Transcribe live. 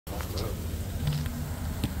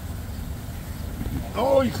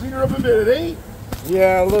Oh, you cleaned her up a bit, eh?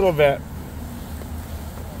 Yeah, a little bit.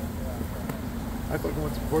 I fucking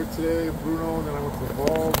went to court today, Bruno, and then I went to the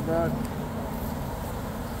balls, man.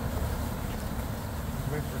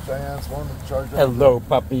 Wait for Cheyenne's phone to charge up. Hello,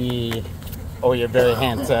 puppy. Oh, you're very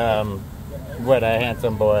handsome. What a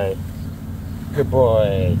handsome boy. Good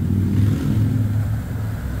boy.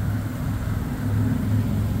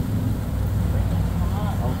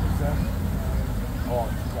 Oh,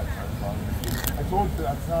 she's got charge on it. I told you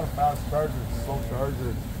that's not a fast charger, it's a slow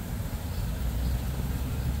charger.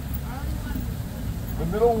 The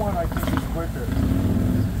middle one I think is quicker.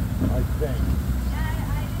 I think.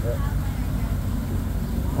 Yeah.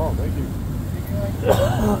 Oh, thank you.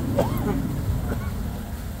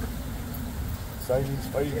 Siamese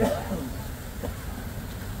fighting.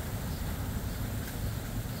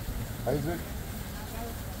 Isaac?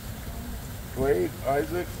 Dwayne?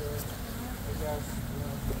 Isaac?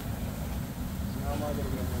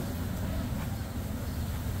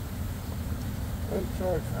 Let it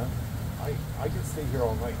charge, man. I can stay here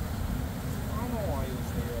all night. I don't want you to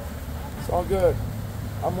stay here. It's all good.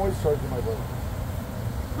 I'm always charging my phone.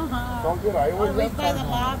 It's all good. I always have by the time.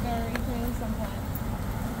 library too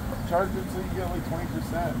sometimes. Charge it until you get like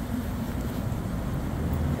 20%.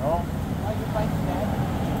 No? Like your bike's dead.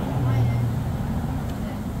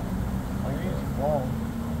 I need your phone.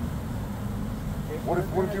 What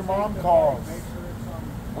if your mom calls?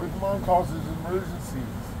 What if your mom calls? There's emergencies.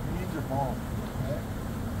 You need your phone.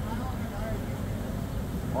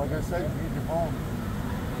 Like I said, you need your phone.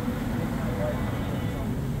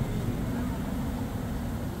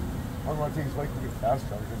 I want to take his bike to get fast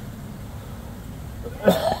charging.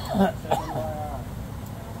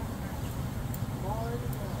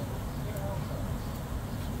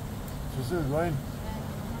 Just is, Dwayne.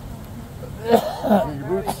 Get your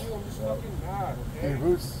boots. I'm just fucking mad, okay? Get your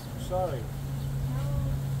boots. I'm sorry.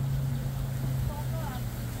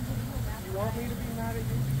 You want me to be mad at you?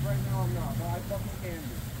 Right now I'm not, but I fucking can be.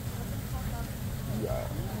 Yeah.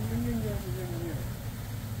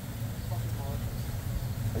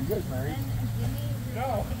 Are you guys married?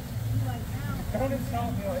 No. Don't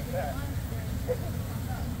insult me like that.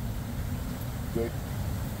 Good.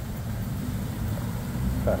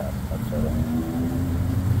 That's all right.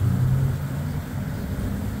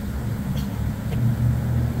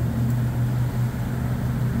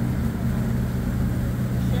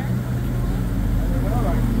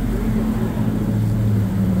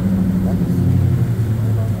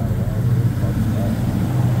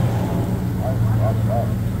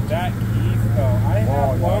 That Keith though, I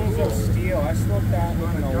have lungs of steel. I smoked that in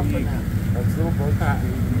a week. That's little bug. I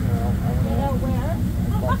don't know. Where?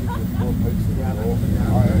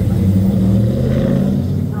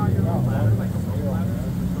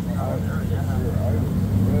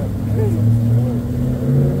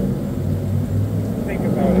 Think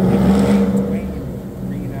about it. Dwayne,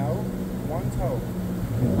 Reno, one toe.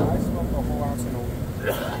 I smoked a whole ounce in a week.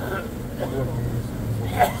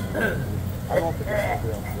 I don't think it's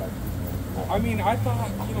that. I mean, I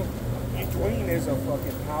thought, Dwayne is a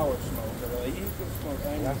fucking power smoker. Like, he can smoke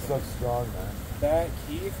anything. That stuff's strong, man. That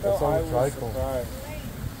Keith, though, That's all I the was trichome. surprised.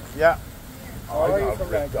 Yeah. How are you got from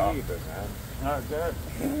that ripped off Keith? it, man. Oh, good.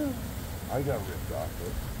 I got ripped off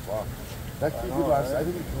it. Fuck. That key know, could last, right? I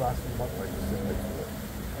think it could last a month like this.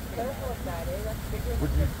 Careful with that, eh? That's bigger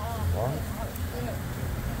Would than you? your palm. Huh?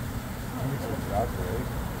 You need some doctor, eh?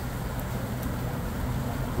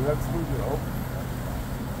 Dude, that's smooth, you know?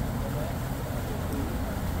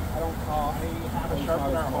 I don't call. I have a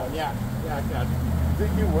Sharpen our home. Yeah. Yeah, I can. You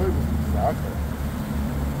think you would with some doctor?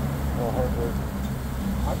 No, hard work.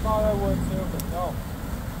 I thought I would too, but no.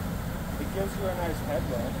 It gives you a nice head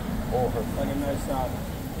rub. Oh, hard. Like a nice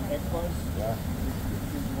neck buzz. Yeah.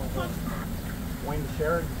 Gives you one. Wayne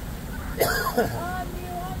Sharon. You want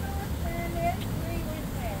to return it? We went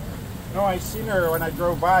there. No, I seen her when I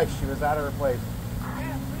drove by. She was at her place.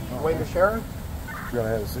 Wayne to Sharon? You gotta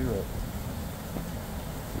have a cigarette.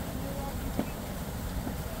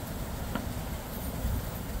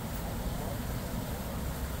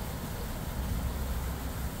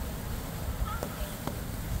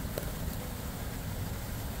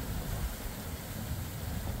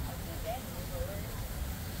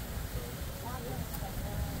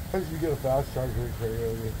 How did you get a fast charger in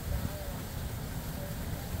karaoke?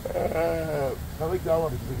 I like that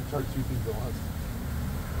one because they can charge two things at once.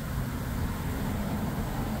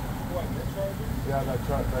 What, your charger? Yeah, that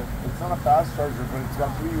it's not a fast charger, but it's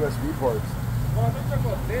got 3 USB ports. Well, I thought you were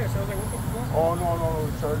talking about this. I was like, what the fuck? Oh, no,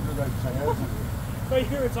 the charger that Cheyenne uses. I thought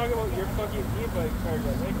you were talking about your fucking e-bike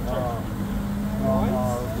charger. They can charge No,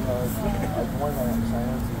 the one that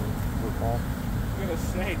Cheyenne uses for phone. You got a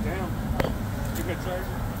say, damn. You good charger?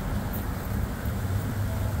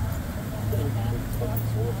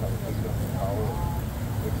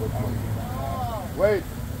 Wait.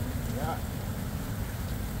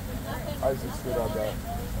 Isaac stood on that.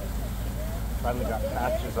 Finally got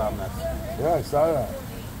patches on this. Yeah, I saw that.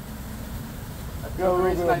 That's Got a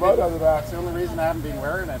little bit of mud on the back. That's the only reason I haven't been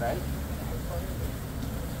wearing it, eh? Did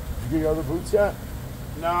you get your other boots yet?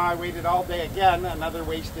 No, I waited all day again. Another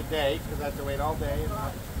wasted day because I had to wait all day. And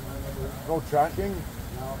not, No tracking?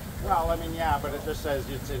 no. Well, I mean, yeah, but it just says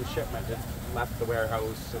it's in shipment. It left the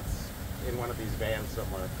warehouse. It's in one of these vans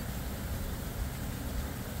somewhere.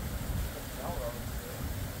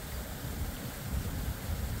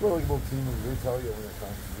 Well, like about Teena, they tell you when it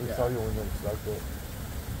comes. They tell you when they're stuck it.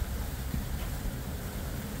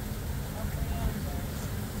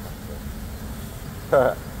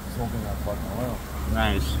 Smoking that fucking oil.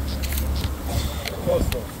 Nice. Close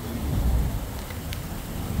though.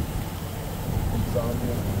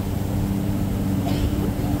 Insomnia.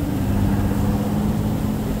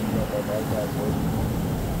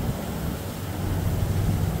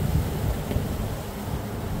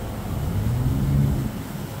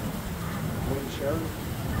 Sharon?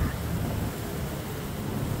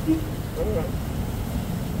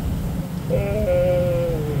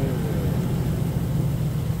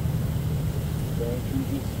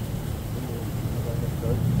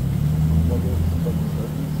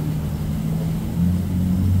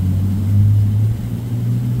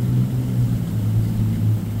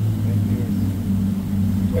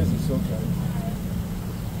 You guys are so kind.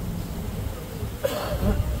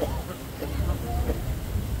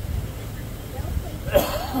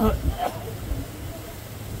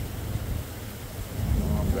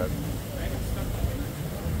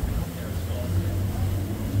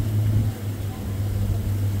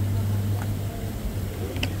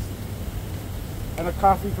 And a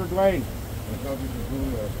coffee for Dwayne.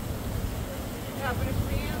 Yeah, but it's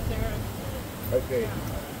the answer. Okay.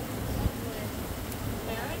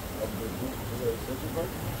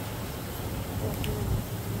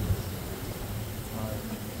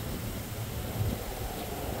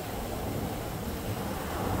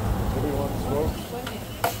 Anybody want to smoke?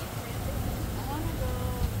 I want to go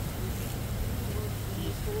to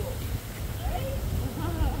school.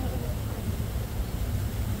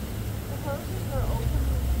 The houses are open.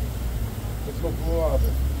 Let's go pull up.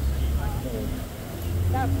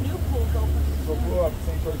 That new pool's open. Go pull up.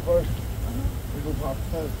 St. George Park. We go pop the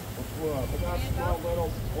tent. Go pull up. I got small little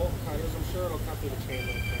bolt cutters. I'm sure it'll cut through the chain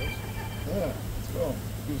link first. Yeah, let's go.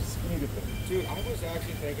 Do a skinny dip it. Dude, I was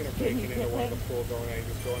actually thinking of breaking into one of the pools overnight,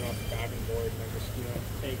 just going off the diving board and then just,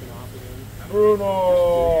 taking off again.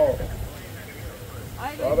 Bruno!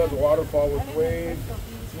 I Out at the waterfall with I didn't Dwayne,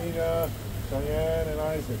 think so. Teena, Cheyenne, and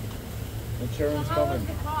Isaac. And Sharon's So how was coming.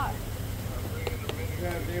 the cost?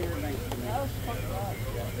 Yeah, they were nice to me. That was fucked up.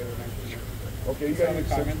 Yeah, they were nice to me. Okay, you got an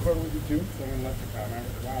extension cord with you too? Someone left a comment.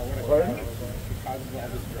 Wow, what a Pardon? She causes all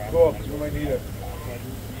this drama. Go up, you might need it.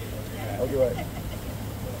 I'll do it.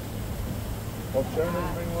 Well, Sharon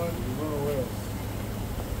doesn't bring one, Bruno will.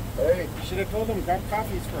 Hey, You should have told them grab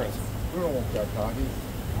coffees first. Bruno won't grab coffee.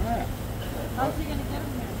 Ah. How's he gonna get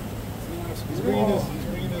him here? He's bringing his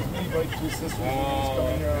mini bike to his sister's and he's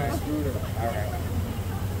coming here on a scooter. Alright.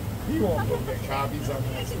 He won't go get copies on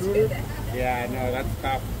that scooter. Yeah, no, that's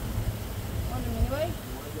tough. On the anyway?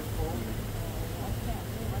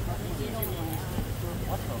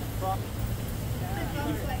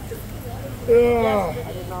 Yeah.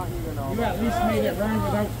 I did not even know. You at least made it run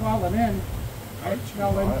without falling in. I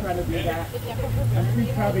fell in trying to do that. And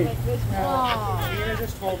she probably Teena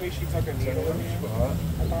just told me she took a needle in the hospital. I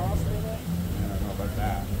don't know about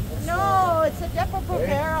that. No, it's a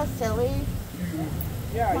Depo-Provera, silly.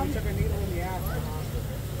 Yeah, you took a needle in the ass in the hospital.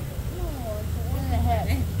 No, it's in the head.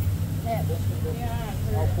 Hip. Yeah.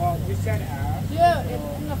 Oh, well, you said ass. Dude,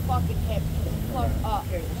 it's in the fucking hip. It's fucked up.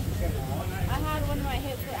 Okay, well, she said ass. I had one of my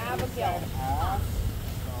hips for Abigail. Ass.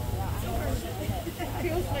 It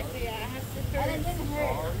feels like the ass. And it didn't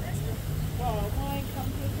hurt. Well, mine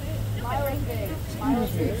comes with it. Mine was big. Mine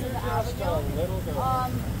was big for the Abigail.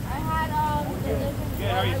 I had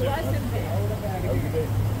Yeah, how you doing? I wasn't big. How you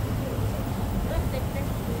doing?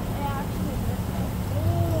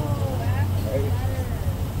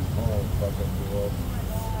 Oh, fucking cool.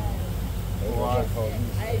 I call you.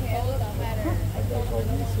 I told them better. I gotta call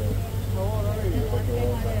you, so. How old are you? Like your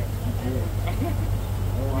old man.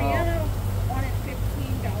 Brianna wanted $15.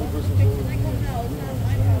 I go, no, it's not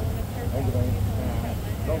my problem. It's her problem.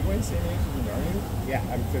 Don't Dwayne say age of me, are you? Yeah,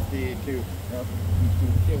 I'm 52. Yeah, me too.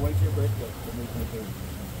 Okay, when's your birthday? That makes me think.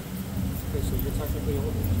 Okay, so you're technically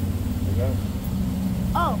older. I guess.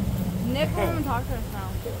 Oh, Nick won't even talk to us now.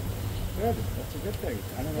 Good. That's a good thing.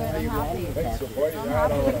 I don't know Good, how you I'm want happy. him to Thanks talk for to you. pointing I'm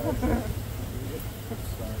that out. happy.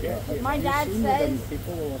 Yeah, My you dad assume that says-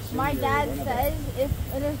 people will assume My you're dad one of says if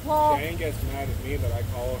it is Paul, Cheyenne gets mad at me that I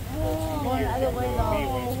call her Oh, 2 years other way younger than me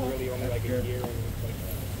when though. it's really only like a year and like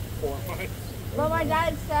 4 months. but my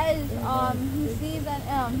dad says he sees that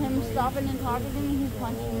him stopping and talking to me, he's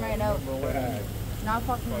punching him right out. Not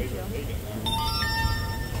fucking with you.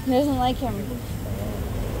 He doesn't like him.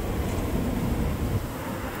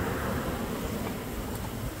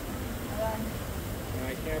 And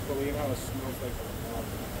I can't believe how it smells like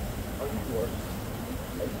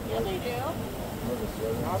Yeah, they do.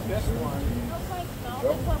 not this one. Smells like snow.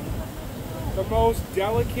 That's what we put The most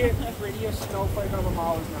delicate, prettiest snowflake of them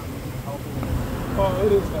all is not me helping me. Oh,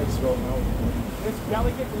 it is nice right now. This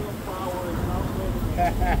delicate little flower is not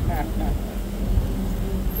really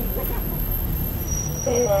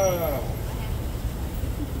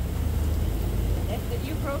If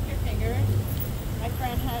you broke your finger, my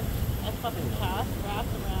friend had a fucking cast wrapped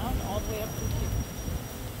around all the way up to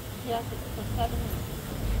he has it for 7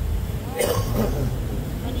 weeks.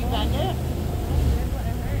 When you bend it,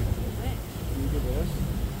 You do this.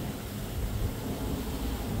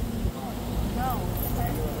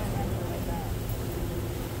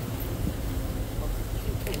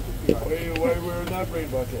 Why we're in that brain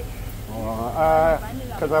bucket?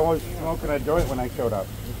 Because I was smoking a joint when I showed up.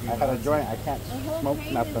 I had a joint. I can't smoke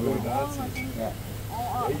nothing. Yeah.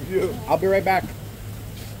 Hey, you. I'll be right back.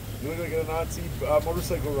 You look like a Nazi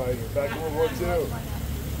motorcycle rider back in World War II.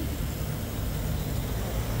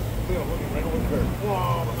 Look right over there.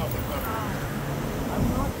 Whoa,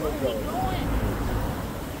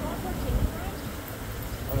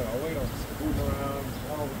 I don't know, wait on scooting around,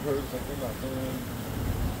 one over curves like they're not doing.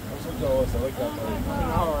 I'm so jealous, I like that bike.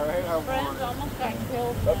 Alright, I friends want it. almost got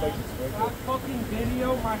killed. That bike is great. That fucking video,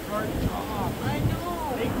 my heart dropped. I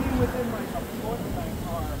know. Take me within like a foot of my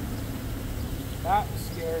car. That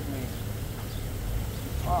scared me.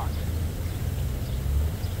 Fuck.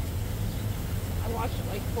 I watched it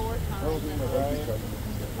like 4 times. That was in my Right. bike.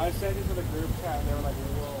 I sent it to the group chat and they were like,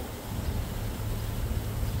 whoa.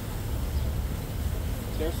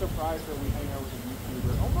 They're surprised that we hang out with a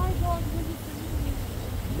YouTuber. Oh my god, what is this?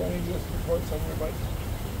 You got any USB ports on your bike?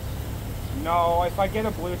 No, if I get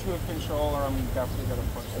a Bluetooth controller, I'm definitely gonna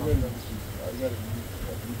put I got something. a Bluetooth, I got used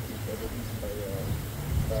by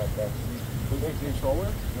Bluetooth controller?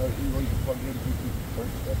 you can plug in Bluetooth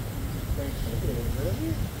ports stuff.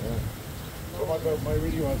 Really? Yeah. So my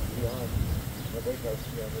radio has to be on. My bike has to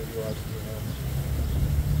be on, radio has to be on.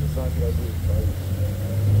 It's not good, I do it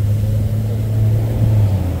charge.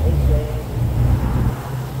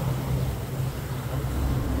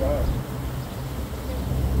 Yeah.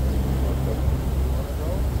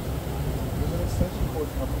 There's an extension cord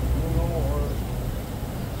company, you know, or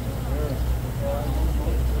there.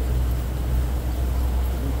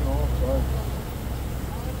 You can all charge.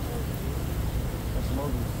 That's some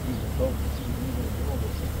other stuff.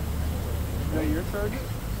 Is that your charger?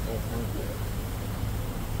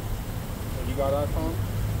 You got iPhone?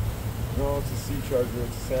 No, it's a C charger.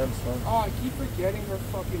 It's a Samsung. Oh, I keep forgetting her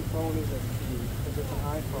fucking phone is a C because it's an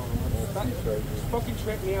iPhone. That just fucking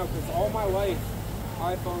tripped me out because all my life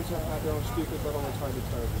iPhones have had their own stupid little retarded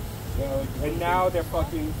chargers. Yeah, like, And now they're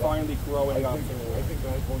fucking finally growing up. I think the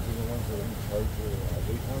iPhones are the ones that you charge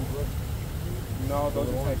late ones with. No, those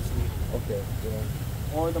are Type C. Okay,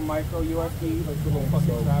 yeah. Or the micro USB, like the little So,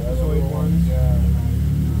 fucking that other trapezoid one, ones. Yeah.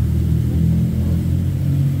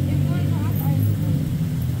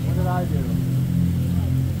 What did I do?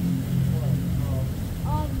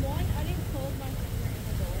 One, I didn't close my finger in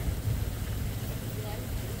the door.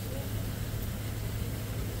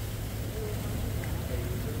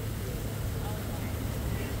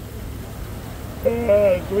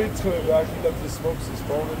 Dwayne's coming back. He loves to smokes his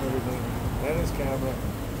phone and everything, and his camera.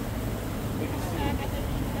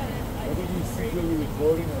 I think he's secretly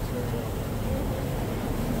recording us right now.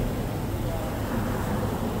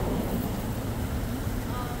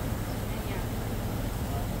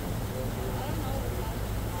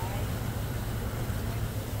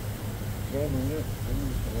 Yeah, man, yeah.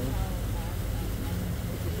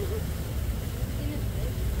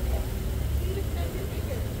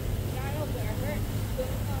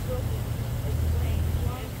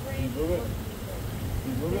 Move it.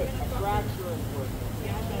 Move it. A fracture is working.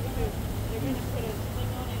 Yeah, that's true. They're gonna put a thing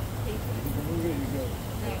on it, tape it. You can move it, you go.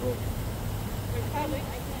 They're probably, I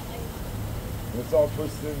can't like, It's all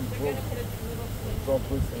twisted in. they're gonna put a little thing. It's all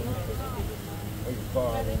twisted in. Like a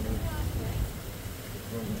claw. Can't bend it.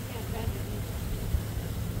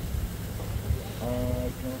 I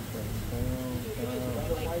come from town.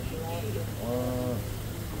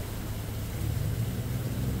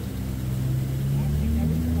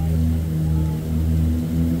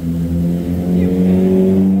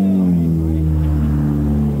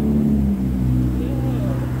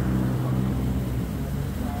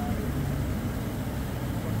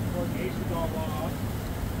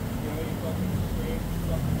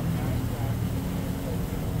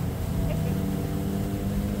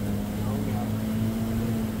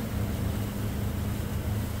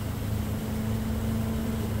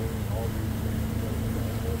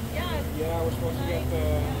 Yeah, we're supposed to get the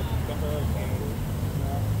hurricane.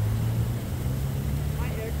 My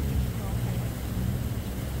air conditioner okay.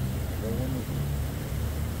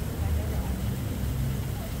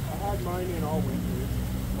 I had mine in all winter.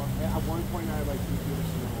 At one point, I had like 2 feet of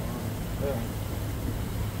snow on. Yeah.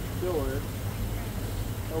 Still works.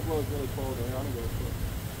 It'll blow really cold air. I'm gonna go for it.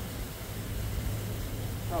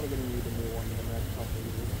 Probably gonna need a new one in the next couple of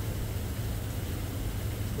years.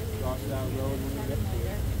 Cross that road when we get to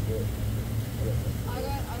it.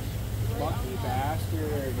 Lucky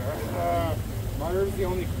bastard. Mother's the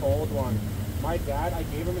only cold one. My dad, I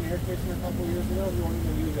gave him an air conditioner a couple years ago. He won't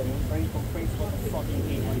even use it. And he complains about the fucking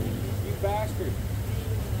heat. Like, you bastard.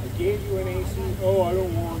 I gave you an AC. Oh, I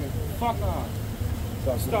don't want it. Fuck off.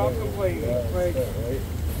 Stop complaining. Like,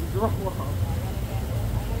 grow up.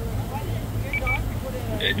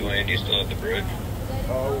 Hey, Dwayne, you still at the bridge?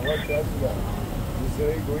 Oh, what does that? You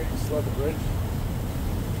say, Dwayne, you still at the bridge?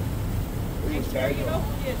 Make sure you don't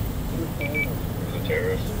forget. The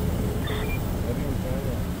terrace?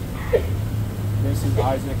 This is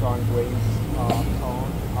Isaac on Dwayne's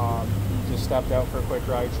phone. He just stepped out for a quick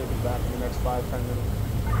ride. Should be back in the next 5-10 minutes.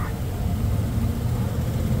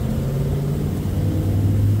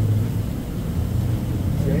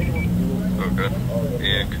 Okay.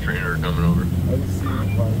 Yeah, Katrina are coming over.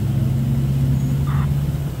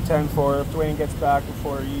 10-4. If Dwayne gets back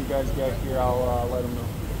before you guys get here, I'll let him know.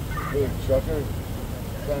 Big trucker.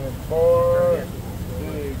 10-4.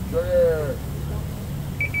 Big trucker.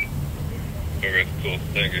 Okay, cool.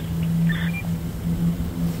 Thank you.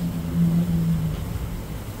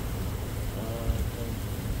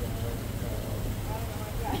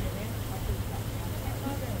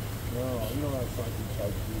 No, you know that's something I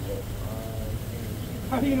do that.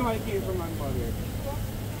 How do you know I came from my mother?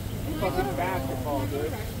 Fucking basketball,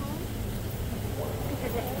 dude.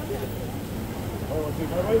 Oh, want to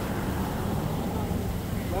take my wife?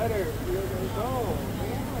 Let her. Go.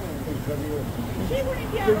 It's heavier. She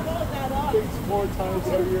wouldn't get that up. It's 4 times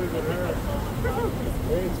heavier than her.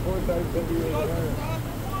 Hey, it's 4 times heavier than her.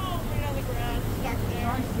 Right on the ground, stuck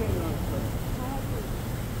there.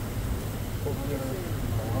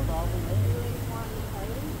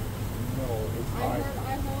 No, it's high.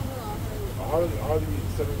 Harley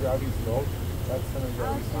center of gravity's low. That's center of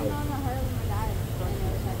gravity's high.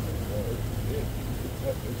 It's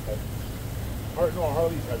heavy.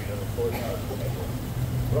 Harley's heavy on a 4 times.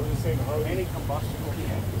 But I'm just saying Harley. Any combustible.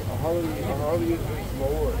 Harley is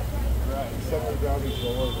lower. Right. Center of gravity's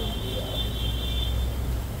lower than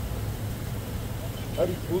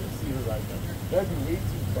that'd be cool to see her ride that. That'd be way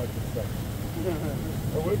too fucking sexy.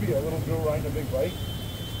 It would be a little girl riding a big bike.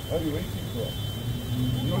 That'd be way too cool.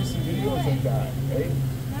 You always see videos like that, right?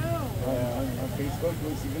 No. On Facebook, you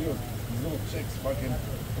always see videos. These little chicks fucking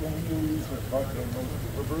doing wheelies or fucking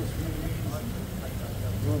reverse wheelies,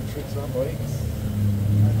 doing tricks on bikes.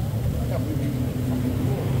 I can't believe you fucking do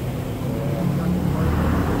it.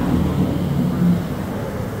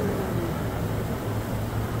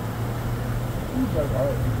 You drive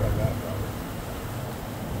hard, you drive that route.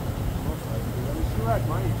 She ride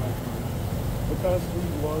my bike. But that's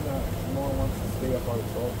one that more wants to stay up on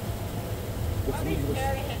its own. It's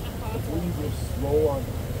when you go slow on it.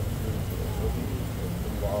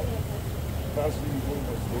 Wow. Faster you go,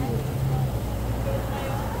 more stable.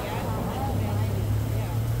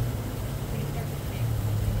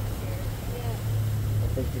 I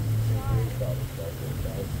think it's the same thing about it,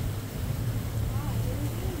 guys.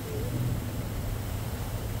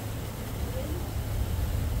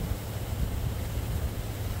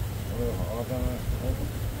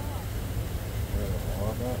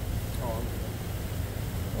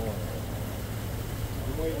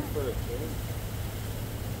 I'm waiting for it, dude.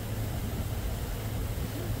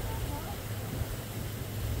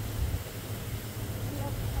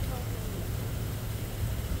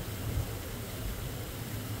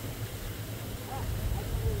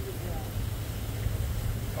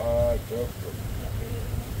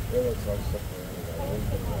 Yeah, that's like something.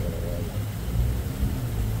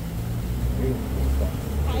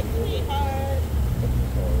 Hi, sweetheart.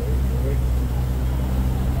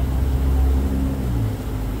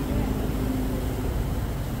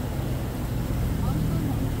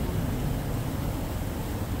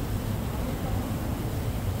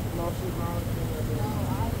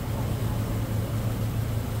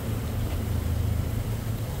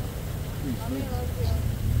 Mommy loves you.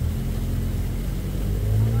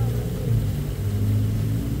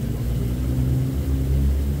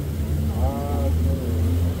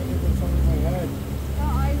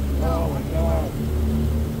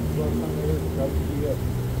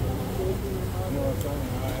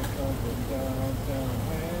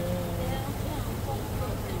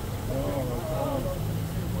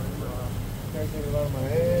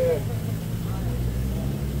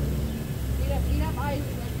 Eat up ice.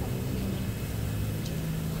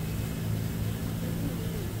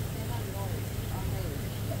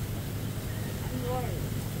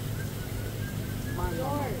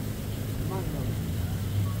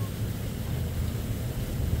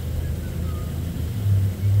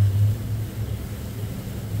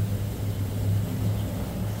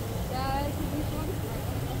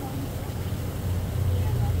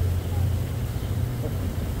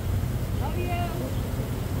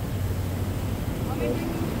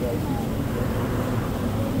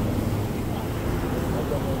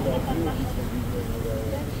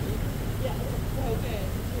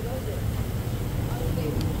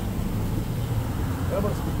 That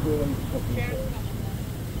must be cool.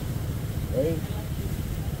 Right?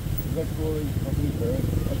 Is that cool? Company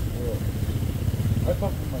parents? That's cool. I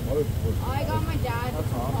thought from my mother before. I got my dad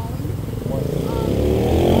That's home. What?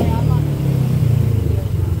 I'm on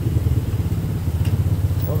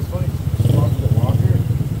That was funny. She walked to the walker.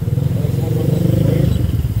 And I told her about the prayer.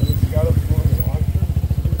 And then she got up to go in the washer.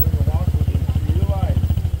 She was in the washer. And she realized.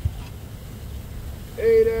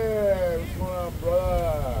 Hey there. What's going on,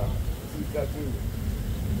 brother? See tattoo.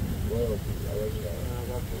 Loyalty. I like that.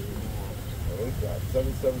 I like that.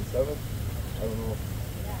 777? I don't know.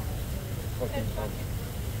 Fucking fun.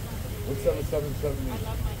 What's 777 mean?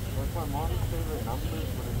 That's my mom's favorite numbers,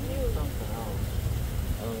 but it means something else.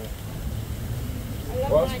 I don't know.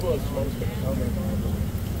 Well, that's cool. It's mom's gonna tell me.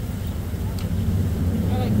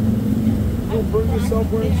 Don't burn yourself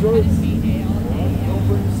wearing shorts. Don't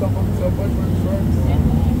burn yourself on the subway wearing shorts.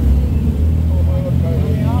 Oh my God.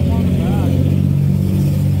 Yeah, I'm on the back.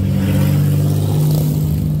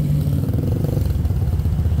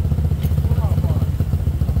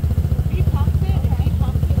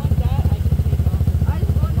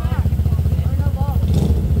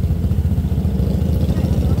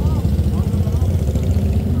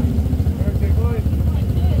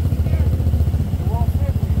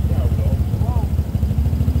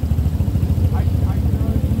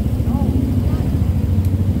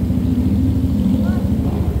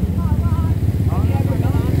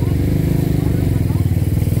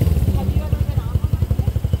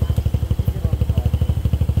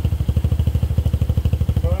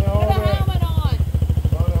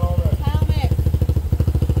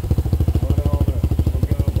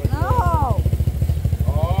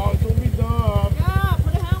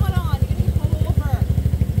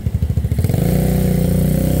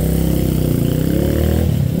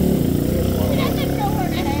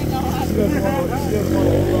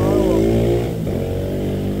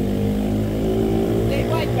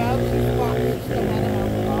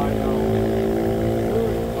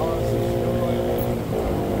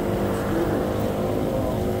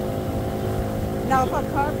 Now, if a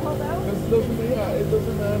car pulled out, It doesn't matter. It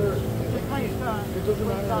doesn't matter. it might It doesn't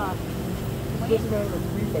matter. It doesn't matter if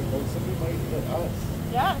we like go. Somebody might hit us.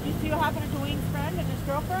 Yeah, did you see what happened to Dwayne's friend and his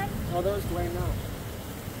girlfriend? Oh, there's Dwayne now.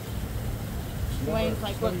 Dwayne's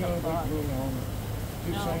like, what the fuck?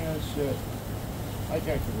 Keep saying that shit. I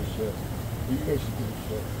can't give a shit. But you guys should give a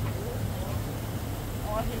shit.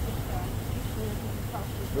 Oh, I hate this guy. He's weird. He's tough.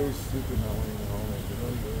 It's very stupid not wanting to own it. You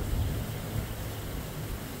know you do.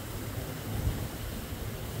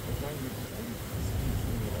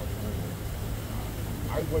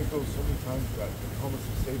 I went those so many times that the helmets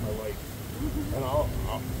have saved my life. And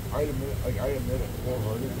I admit it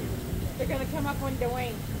wholeheartedly. They're going to come up on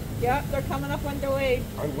Dwayne. Yep, they're coming up on Dwayne.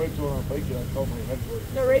 I went to on a bike and I felt my head work.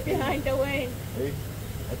 They're right behind Dwayne. Hey,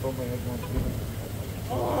 I felt my head going through.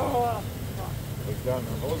 Oh. Like that,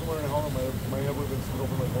 man. If I wasn't wearing a helmet, my head would have been split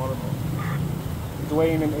open like watermelon.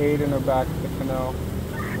 Dwayne and Aiden are back at the canal.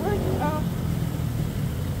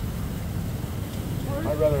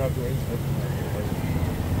 I'd rather have Dwayne's head than that.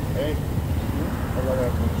 Hey, I'd rather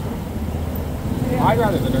have Dwayne's head. I'd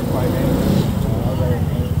rather the dirt bike,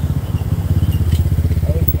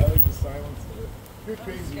 I like the silence of it. You're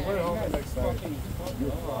crazy. Wear a helmet next time.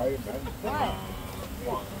 You're fine, man.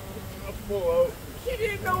 I'm full out. She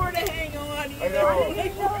didn't know where to hang on. I know. She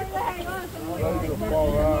didn't know where to hang on. I'm ready to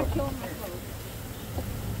fall out.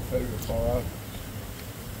 Ready to fall out.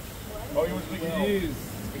 Oh, you want to make these?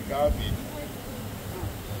 Good coffee.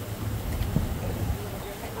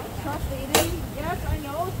 Trust Aiden? Yes, I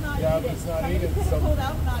know it's not Yeah, needed. but it's not Somebody needed. could have Some- pulled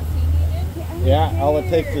out and not seen needed. Yeah, all it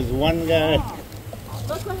takes is one guy.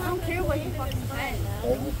 Look what happened to what you fucking said.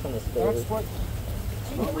 That's what.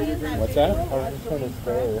 What's that? I was just trying to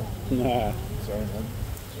stare. Nah. Sorry, man.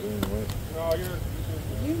 So anyway. No, you're.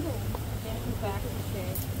 You go. Get back to the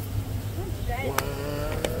shade.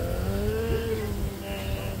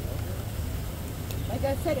 Like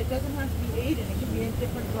I said, it doesn't have to be Aiden. It can be a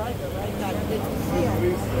different driver, right? Not a big deal.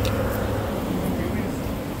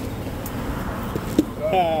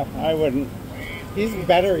 I wouldn't. He's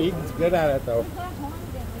better. Eaton's good at it though. It's not home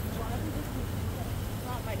again. It's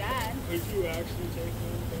not my dad. Would you actually take me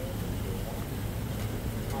there?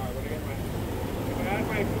 Alright, when I get my. If I had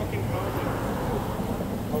my fucking helmet.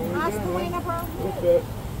 Ask Dwayne up around What's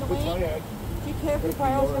Dwayne, my do you care if we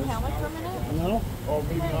borrow your helmet for a minute? No. Oh,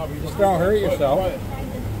 maybe not. Just don't hurt yourself.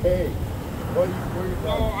 Hey, what are you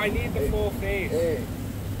No, I need the full face. Hey.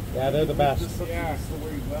 Yeah, they're the best. Just Yeah. to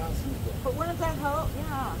wear your glasses. But wouldn't that help?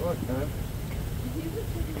 Yeah. Look, man.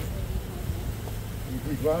 You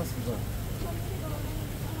put glasses on.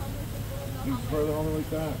 You wear the helmet like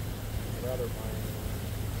that. Rather mine.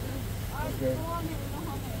 Okay.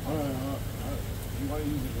 You want to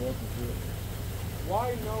use it, go up and do it. Why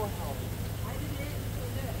no helmet?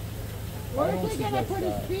 I Where's don't he gonna suggest put his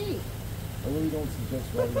that. feet? I really don't suggest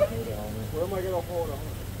riding without a helmet. Where am I gonna hold on?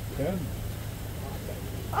 Ken?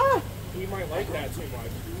 Ah, He might like that too much.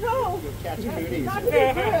 no! Catch Not to be booties. rude, I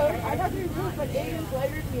not to be rude, but Aiden's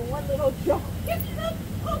layered me one little joke.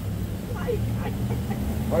 Oh my God.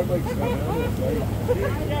 My bike's got handles, right?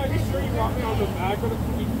 Yeah, you sure you want me on the back of the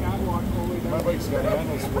freaking catwalk all the way down? My bike's got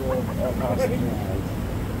handles for all passengers.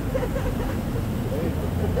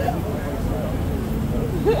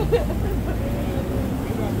 You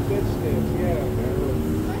got the bitch sticks, yeah.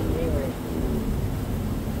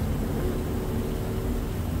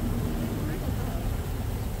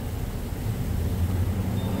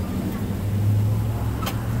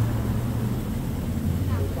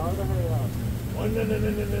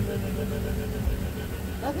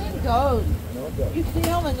 Nothing goes. No, it doesn't. You see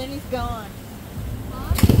him and then he's gone.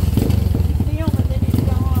 You see him and then he's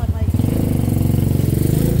gone. Like,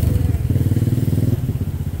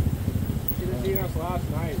 She was seeing us last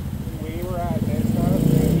night. We were at his house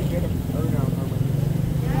and we did a burnout on my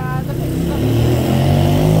yeah, the picture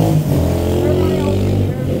Where's my old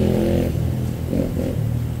picture?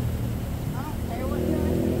 I don't care what you're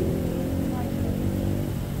doing. Like,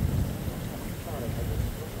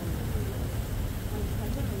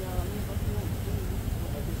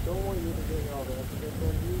 I don't want you to do all that.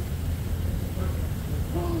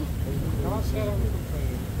 Not that I'm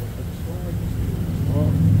complaining, but I just don't like this.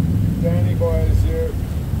 Well, Danny boy is here.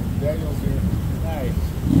 Daniel's here. Nice.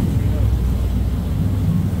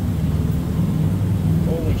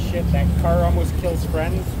 Holy shit, that car almost kills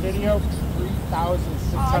friends video.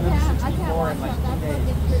 3,664 in like 2 days.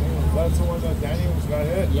 That's the one that Danny almost got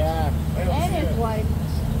hit. Yeah. I don't and see his it. wife.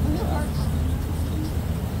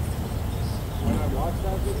 When I watched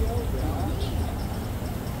that video, yeah.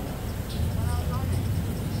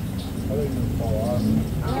 I didn't even fall off.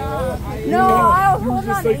 No, I was You were holding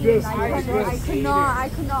just on like Aiden. this. I You were could like not, I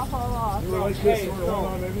this. could not fall off. You were like this, Hey, you were no.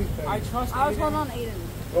 holding on anything. I trust I was Aiden. holding on Aiden.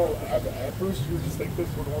 Oh, at first you were just like this,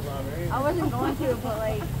 you were holding on anything. I wasn't going to, but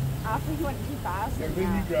like after he went too fast. And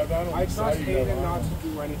then you grabbed on him. I trust you grabbed Aiden on not him. to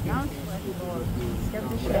do anything Now I'm too sweating. stupid. Scared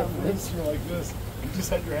the shit Yeah, out of me. first you were like this. You just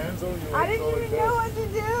had your hands on your I legs didn't all even like know this. what to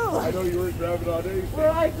do. I know you weren't grabbing on anything. We're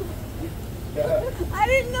like, Yeah. I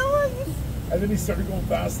didn't know what to And then he started going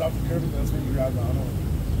fast off the curve, and that's when you grabbed on him.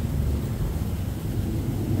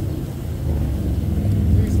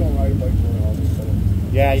 Please don't ride a bike for all this stuff.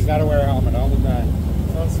 Yeah, you gotta wear a helmet all the time.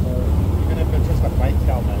 It's not smart. Even if it's just a bike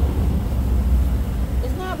helmet.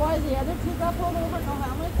 Isn't that why the other two got pulled over, no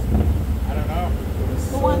helmets? I don't know.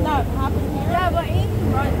 The one that happened here? Yeah, but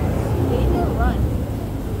Aiden runs. Aiden runs.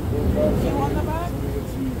 You on the back?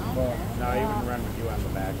 No, I even run with you on the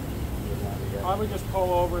back. I would just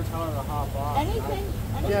pull over and tell her to hop off. Anything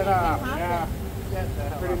Get can up, Yeah,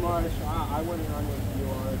 happen. pretty much. I wouldn't run with you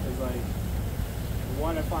on it because, like,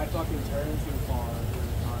 what if I fucking turn too far?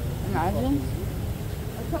 Imagine.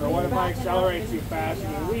 Or what if I accelerate too fast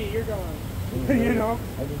and then, Lee, you're going. You know?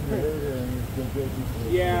 I didn't hear her and you're still guilty.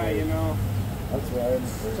 Yeah, you know, That's why I didn't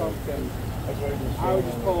say something. That's why I just I would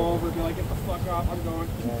just pull over and be like, get the fuck off, I'm going.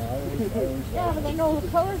 Yeah, but they know the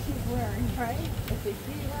color she's wearing, right? If they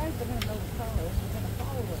see you right, they're gonna know the color. They're gonna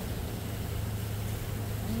follow it.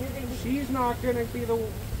 And you're gonna be. She's not gonna be the.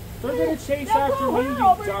 They're gonna chase They'll after pull me, her you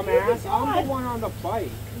over, you'll be dumbass. I'm gone. the one on the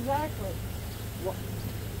bike. Exactly. What?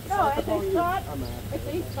 No, Start if the phone, they you stop, dumbass. if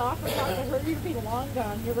they stop and talk to her, you'd be long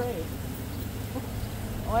gone. You're right.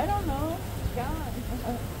 Oh, I don't know. God.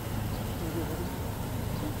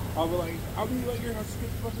 I'll be like, you're not skip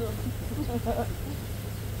fucker.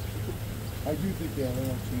 I do think they only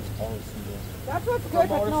want to choose policy though. That's what's good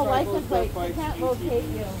with no license plate. They can't locate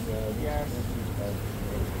you. Yes.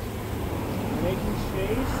 Making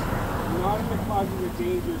chase, not in the causes of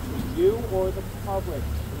danger to you or the public. If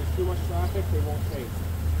there's too much traffic, they won't chase.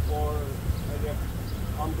 Or and if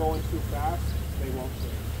I'm going too fast, they won't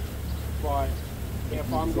chase. But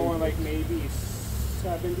if I'm going like maybe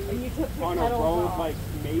 70 on a road off. like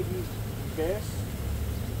maybe this,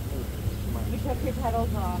 You took your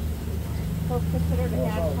pedals off. So consider the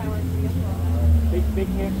gas powered vehicle. they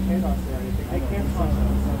can't hit us or anything. They can't touch us.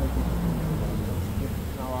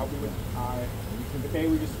 No, I'll be with Today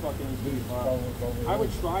we just fucking leave. I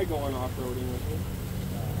would try going off-roading with you.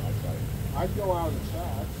 I'd go out and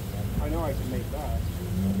chat. I know I can make that.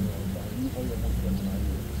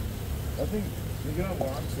 I think you're gonna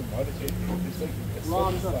launch some mud. It's like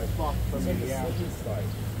Long's a fuck for me, yeah.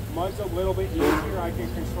 Mud's a little bit easier. I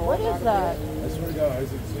can control. What is that? I swear to God,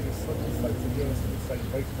 it's like a slip and slide. It's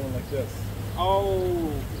like bikes going like this.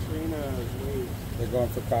 Oh, Katrina's wait. They're going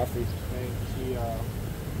for coffee. She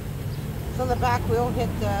So the back wheel hit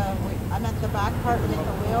the, I meant the back part hit the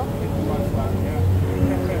wheel?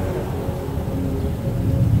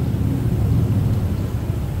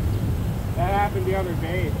 That happened the other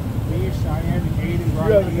day. Me and Cheyenne and Aiden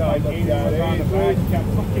running like Aiden was on the back and kept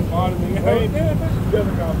fucking bottoming out. You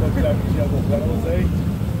haven't got looked at because you have those pedals, eh?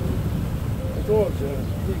 I told you, you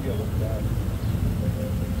didn't get looked at.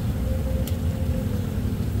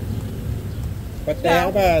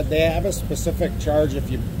 But they have a specific charge if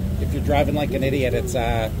you're driving like an idiot. It's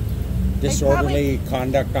disorderly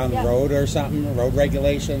conduct on the road or something, road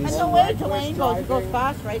regulations. And the way Dwayne goes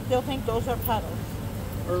fast, right? They'll think those are pedals.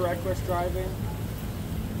 Or reckless driving.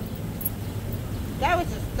 That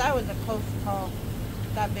was a close call.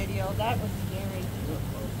 That video, that was scary.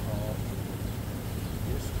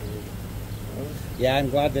 Yeah, I'm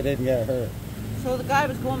glad they didn't get hurt. So the guy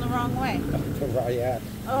was going the wrong way. Yeah.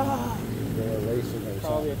 Oh. They were racing or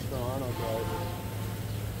Probably something. a Toronto driver.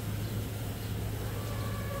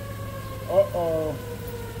 Uh-oh.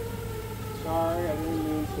 Sorry, I didn't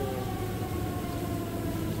mean to.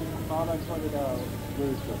 I thought I put it out.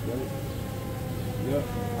 Good stuff, right? Yep.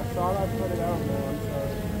 I thought I put it out, man. I'm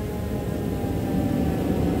sorry.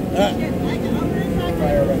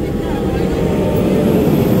 Fire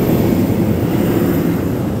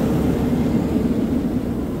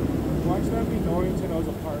Why should I be going to those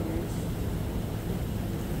apartments?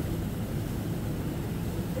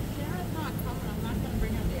 If Sharon's not coming, I'm not going to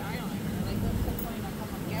bring her the eyeliner. Like, what's the point? I'll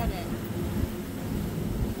come and get it.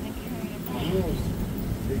 I carried it back. It was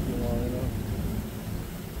taking long enough.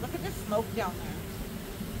 Look at the smoke down there.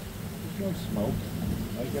 There's no smoke.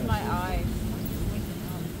 It's my eyes.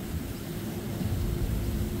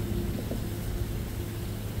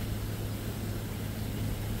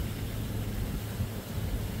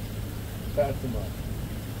 Fatima.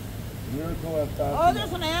 Miracle at Fatima. Oh,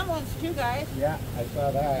 there's an ambulance too, guys. Yeah, I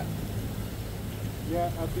saw that.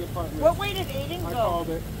 Yeah, at the apartment. What way did Aiden I go? called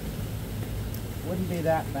it. Wouldn't be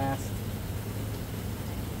that fast.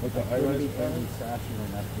 Like the Wouldn't be high-rise fairly apartment? trashy or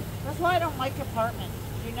nothing. That's why I don't like apartments.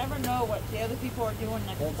 You never know what the other people are doing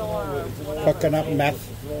next door or whatever. Hooking up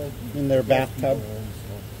meth in their bathtub.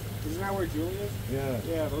 Isn't that where Jules is? Yeah.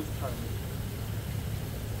 Yeah, those apartments.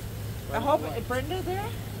 I hope Brenda there?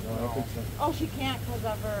 No, I don't think so. Oh, she can't because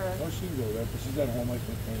of her. Oh, she can go there, but she's at home, I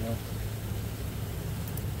think, right now.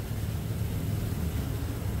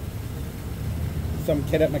 Some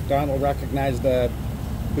kid at McDonald recognized the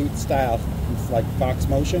boot style. It's like Fox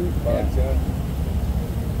Motion. But, yeah.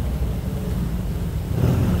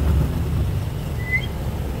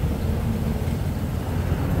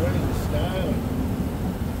 What is the style?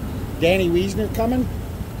 Danny Wiesner coming?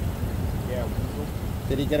 Yeah.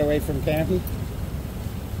 Did he get away from Canton?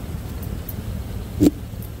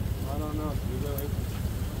 I don't know. You really?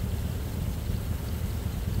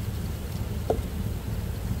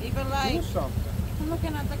 Even like, Do something. I'm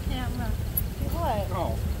looking at the camera. What?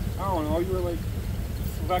 Oh, I don't know. You were like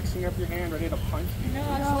flexing up your hand, ready to punch me. No, No,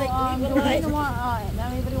 it's like,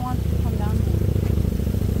 everybody wants to come down here.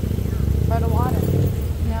 By the water.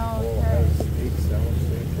 No, Oh, her. has 8 sound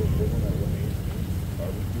stage for living at 180.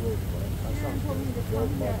 Barbecue over there. Sharon told me to come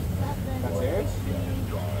here at 7. That's it?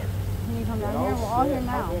 Can you come down here? We're all here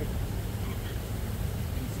now.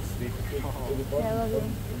 Yeah, I love you.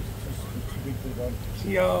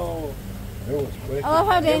 Yo. It was quick. I love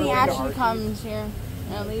how Danny Go to actually Archie's. comes here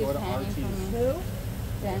and leaves Go to hanging Archie's. from me. Who?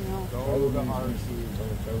 Daniel. Go to the RC. I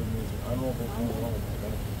don't know if it's going on.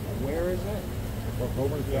 Where is it? What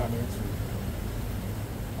Robert's Yeah. on Main Street.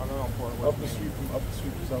 I don't know, Port Up the street from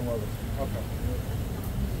 7-Eleven. Okay.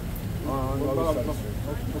 On the other side of the street.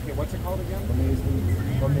 Okay, what's it called again? The maze.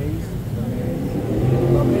 The Maze?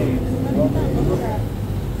 The maze.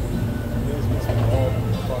 There's been some all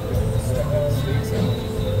fucking steaks in.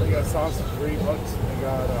 They got sausage for $8. They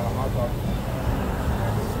got hot dog.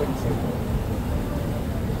 Steaks in.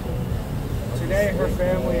 Today, her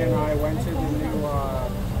family and I went to the new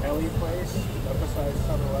Ellie place up beside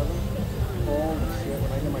 7-Eleven. Holy shit,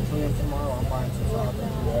 when I get my cleanup tomorrow, I'm buying some sausage.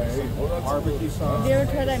 Barbecue sauce. Have you ever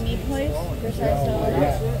tried that meat place? Besides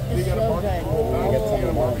it's so good.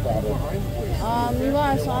 We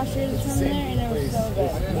bought sausages from there and it was so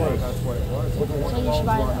good. That's what it was. So you should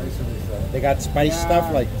buy them. They got spice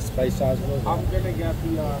stuff like spice sausages. I'm gonna get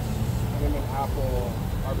the cinnamon apple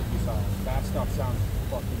barbecue sauce. That stuff sounds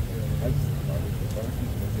fucking good.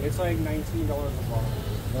 It's like $19 a bottle.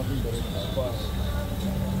 Nothing better than that. But,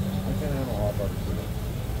 I can't handle hot barbecue.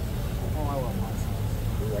 oh, I love hot sauce.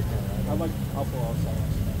 I can't handle I like buffalo sauce.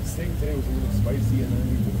 The steak today was a little spicy, and then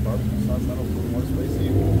we put barbecue sauce on it, a little more spicy.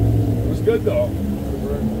 It was good though.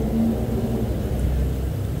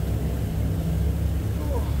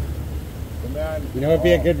 The man, You know, it'd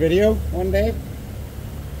be a good video one day.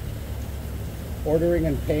 Ordering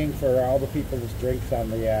and paying for all the people's drinks on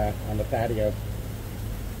the patio.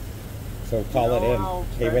 So call it in.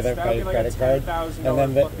 Pay with a that'd be like credit a card, $10,000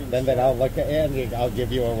 and fucking then check. I'll look at it and I'll give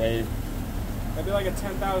you away. That'd be like a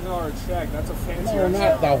 $10,000 check. That's a fancy. No,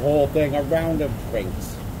 not the whole thing. A round of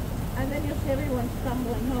drinks. And then you'll see everyone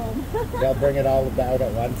stumbling home. They'll bring it all about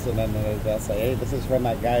at once, and then they'll say, "Hey, this is from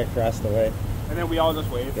that guy across the way." And then we all just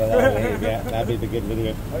wave. They'll all wave. Yeah, that'd be the good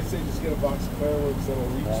video. I say just get a box of fireworks that'll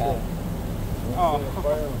reach the fire.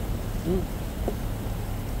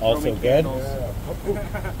 Also Roman good. candles.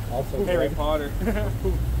 Yeah. Also Harry good. Potter. I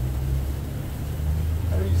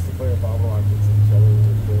used to play a bobble on with each other when we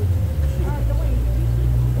were kids.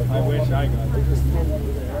 I wish I got They it. just throw them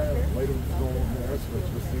over the air, light them, throw them over the air switch,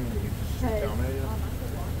 this thing, they just shoot down at you.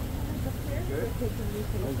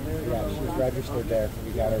 Yeah, she's registered there. We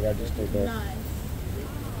got her registered there. Nice.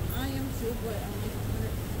 I am too, but I'm like 100.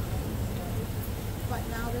 But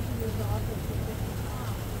now this is resolved.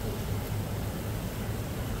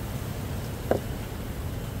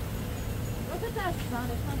 Look at that sun.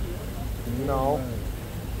 It's not beautiful. No.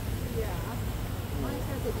 Yeah. Mine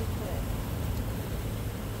says it just quit.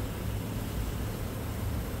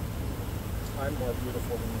 I'm more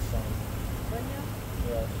beautiful than the sun. Right now?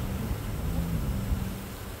 Yeah.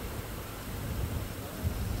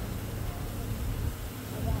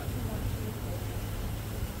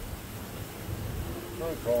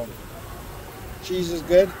 Not called. Cheese is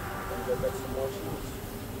good. Go get some more cheese.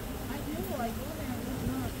 I do. I go there and it's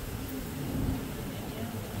not.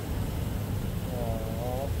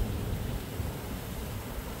 Aww.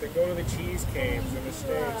 Then go to the cheese caves in the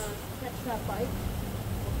States. Catch that bike.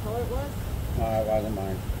 What color it was? It wasn't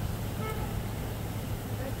mine.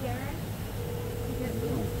 Right, Karen?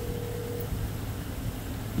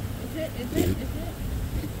 Is it?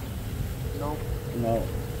 No. No.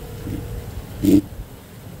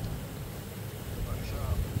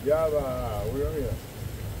 Yeah, where are you?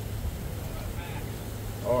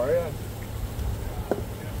 Oh, are you?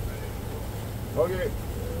 Okay.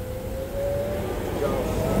 Go.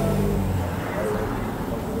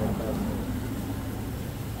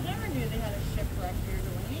 I never knew they had a shipwreck here,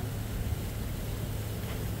 Dwayne.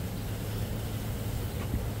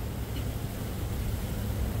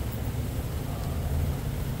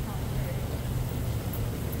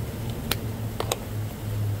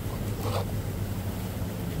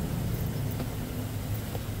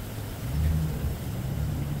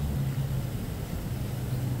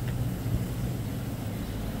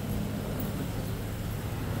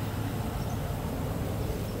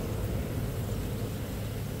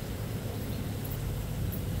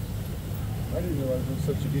 I didn't realize there was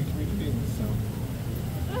such a gay community in this town.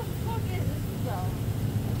 What the fuck is this zone?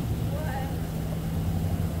 What?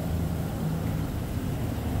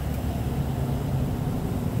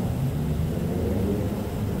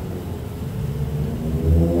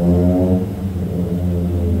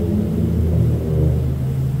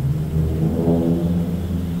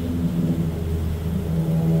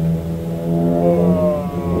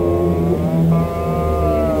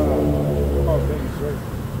 Oh, thanks, right.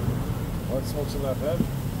 Want to smoke some of that bed?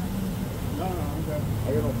 No, I'm good. I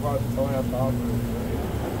got no problem until I have to offer it.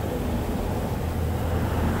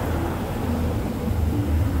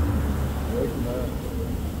 Away from that.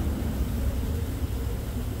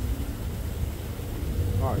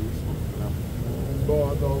 Oh, you smoking enough. Go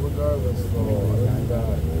on though, regardless though. I think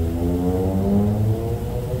that.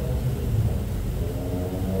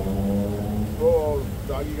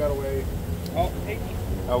 Doggy got away. Oh, hey.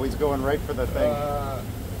 Oh, he's going right for the thing.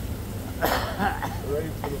 Ready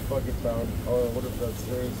for the fucking fountain. Oh, what if that's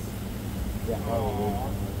theirs? Yeah.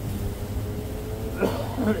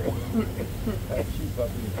 That cute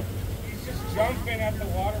puppy. He's just jumping at the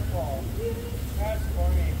waterfall. That's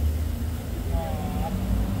funny. Oh.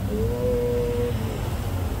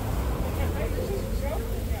 He's just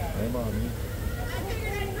jumping at Hey, it. mommy. I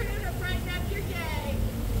figured I'd bring him to brighten up your day.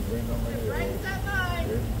 Bring on my Brightens up mine.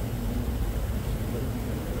 Here.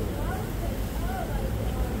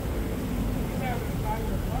 He's having a time of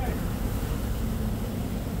his life.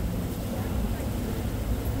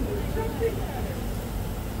 He's jumping at it.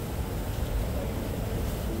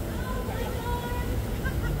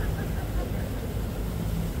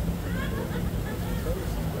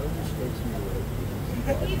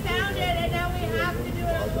 He found it, and now we have to do it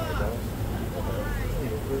on walk.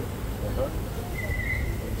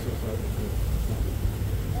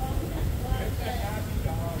 Right,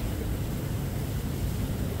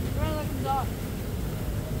 like a dog.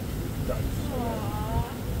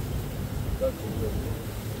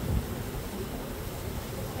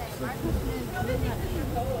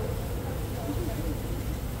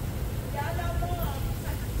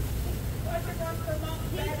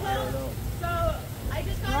 So I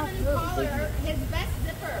just got him a new collar. His vest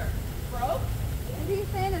zipper broke. If he's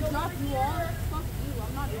saying it's not too long, fuck you.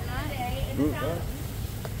 I'm not doing that. Today in the fountain,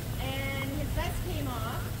 and his vest came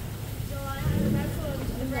off. So I had to wrestle him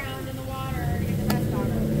to the ground in the water to get the vest on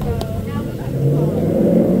him. So now we got the collar.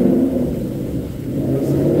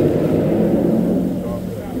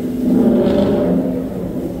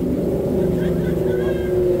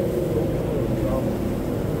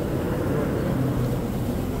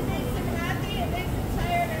 It makes him happy, it makes him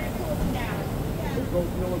tired, and it cools him down. Don't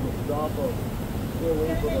kill him, stop him. Stay away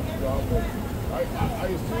from him, stop him. I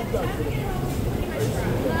assume that's what it is. I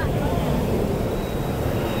assume that.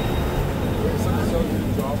 So you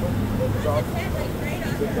drop him? Drop him?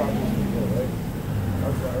 So drop his people, right?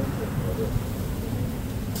 That's what I was thinking of it.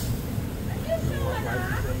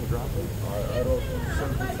 I don't think so.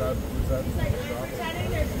 Was that He's like, I'm pretending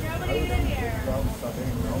there's nobody in here. Drop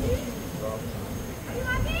something, drop him. Are you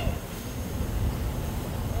happy?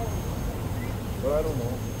 But I don't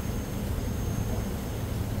know.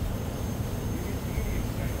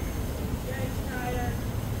 Very tired.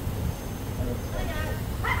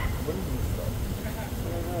 What is this stuff? I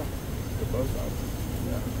don't know. The buzz out.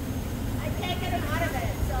 Yeah. I can't get him out of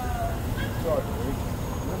it, so. Sorry, wait.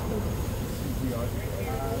 CPR.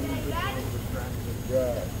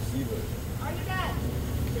 Yeah, see this. Are you done?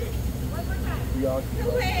 One more time. Preoccupied. No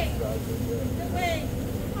way. Exactly, yeah. No way.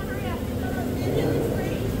 Come on, hurry up. He's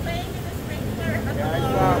free. He's playing in the sprinkler. Yeah, I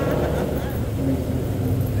saw.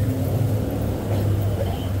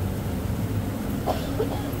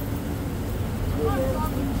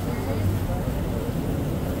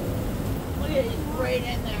 Look at it. He's right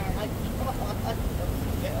in there. Like,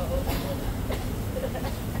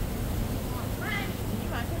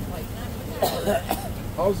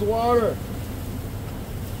 How's the water?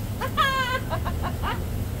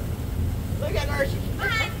 Look at her. She's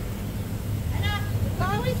fine. Enough. It's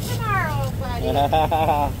always tomorrow, buddy. He's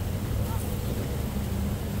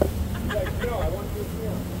like, no, I want to do it.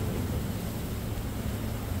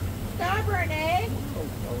 Stubborn, eh?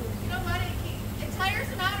 You know what? It tires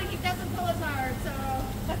him out and he doesn't pull as hard. So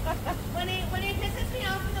when he pisses me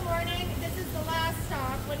off in the morning, this is the last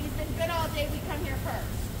stop. When he's been good all day, we come here first.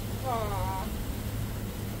 Aww.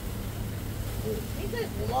 He's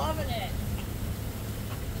just loving it.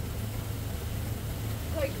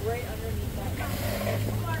 Like right underneath that guy.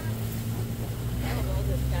 I don't know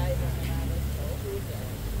this guy's running out of who's there?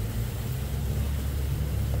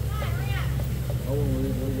 Come on, hurry up. Oh, we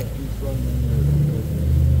got two sons in there.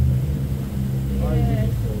 Yeah,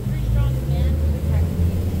 pretty strong man.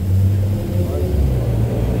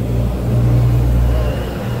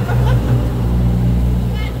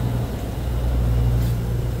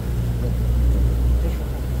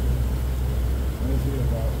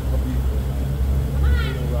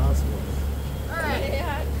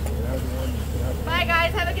 Bye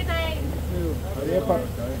guys, have a good night.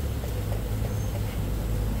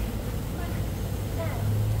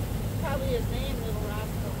 Probably his name, Little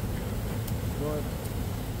Rascal.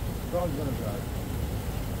 Dog's gonna drive.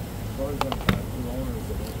 Dog's gonna drive. The owners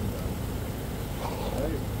that open that.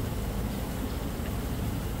 Hey.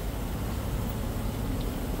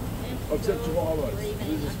 Except Chihuahuas.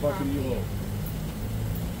 This is fucking evil.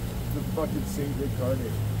 The fucking Saint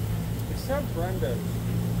Ricardate. Except Brenda.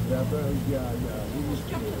 Yeah, but yeah. He was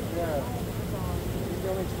cool. Yeah. He's the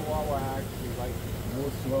only Chihuahua actually like. No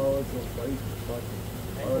Chihuahuas, no fight. Fuck.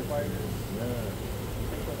 ankle biters, Yeah.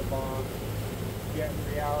 ankle the bomb. Yet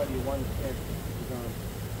in reality, one kick is on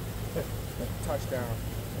touchdown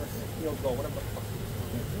or field goal, whatever the fuck.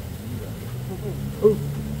 Oof.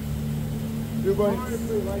 Two bites.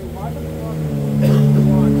 Honestly, like, why the fuck do you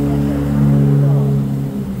want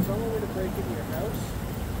someone were to break into your house?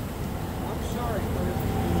 I'm sorry, but if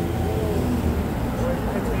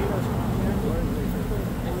potatoes come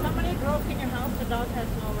in, If somebody broke in your house, the dog has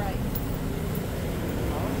no right.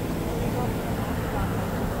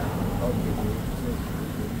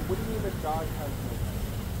 what do you mean the dog has no right?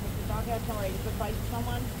 The dog has no right. You could bite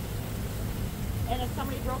someone. And if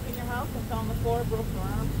somebody broke in your house and fell on the floor, broke their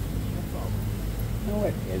arm, your fault. No,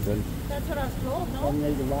 it isn't. That's what I was told, no? And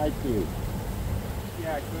they lied to you.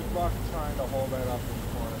 Yeah, good luck trying to hold that up in the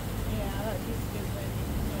corner. Yeah, that's just stupid.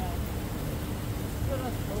 Yeah. That's what I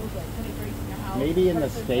was told, like, somebody breaks in your house. Maybe in the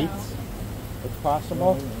hurts States, themselves. it's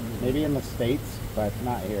possible. Maybe in the States, but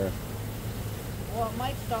not here. Well,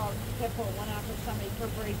 Mike's dog, Pippo, went after somebody for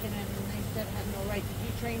breaking in, and they said had no right. Did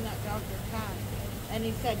you train that dog or cat? And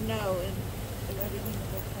he said no, and everything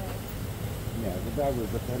was okay. Yeah, the dog was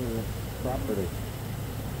defending his property.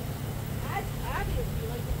 Obviously,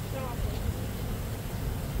 like it's dog.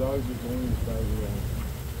 Dogs are going as far as around.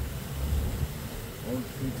 Old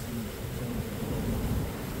pigs and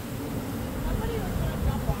Somebody was going to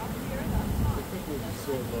jump off here. That's not. I think we'll be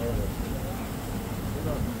so low. They're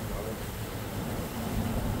not big dogs.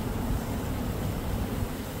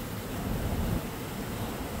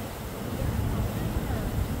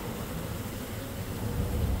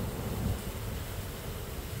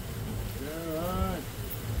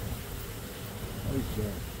 Sure.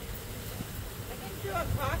 I can do a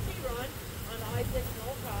coffee run on Isaac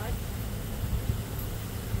Molcott.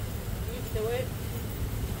 You used to it.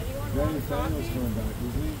 Anyone want Nathaniel's coffee? coming back,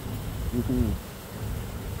 isn't he? Mm-hmm.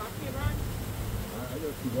 Coffee run? I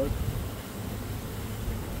got $2. I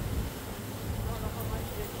don't know how much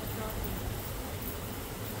it is for coffee.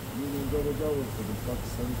 Medium double for the buck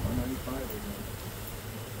 $75.95 right now.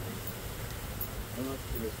 I'm not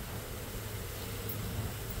sure.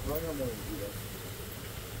 I got more than $2.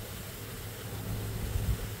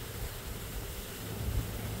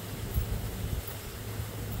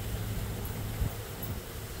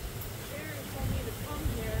 Sharon told me to come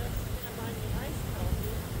here and buy me iced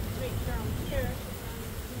coffee. Make sure I'm here.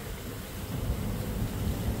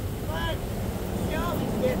 But she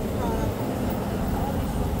always gets caught up.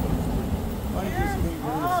 Sharon's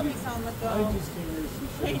always on the I go. just came here to see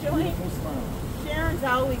Hey, Sharon's Dwayne. beautiful smile. Sharon's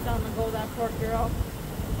always on the go, that poor girl.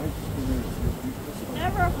 I just came here to see a beautiful smile.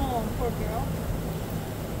 Never home, poor girl.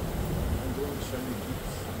 I'm doing shiny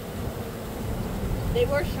cheeks. They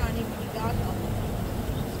were shiny when you got them.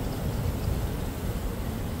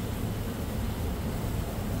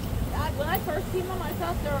 When I first seen them, I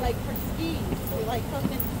thought they were like for skis. They like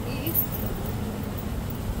fucking skis.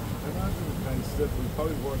 I imagine it's kind of stiff. We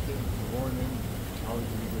probably worn in. Probably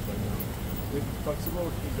pretty good by now. Make it flexible.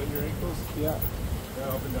 Can you bend your ankles? Yeah.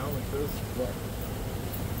 Yeah, up and down like this. Yeah.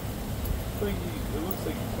 It looks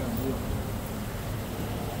like you can't move.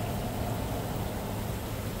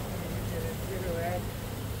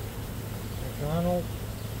 McDonald.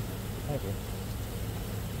 Thank you.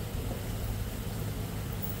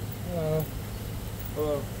 Hello.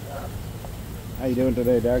 Hello. How you doing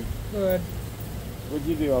today, Doug? Good. What'd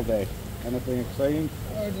you do all day? Anything exciting?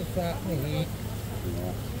 I just sat in the heat.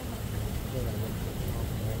 Yeah.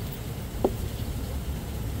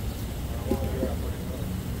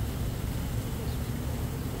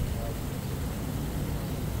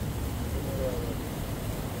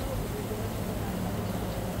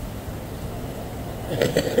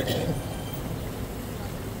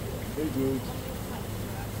 Hey, Jules.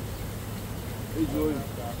 Hey, Jules.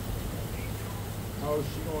 How's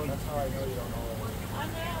she going? That's how I know you don't know her. I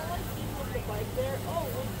mean, I only seen her with the bike there. Oh,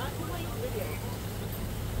 I'm playing video.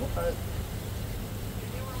 What?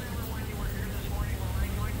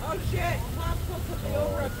 Oh shit! Mom's supposed to be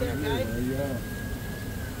over up there, guys. Yeah.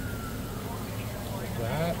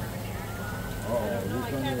 That. Uh-oh, No, which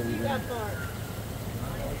I one can't are we see going? that far.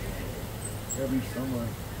 Gotta be somewhere.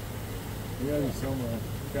 We gotta be somewhere.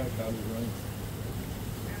 We gotta catch these lines.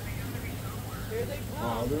 Here they Oh,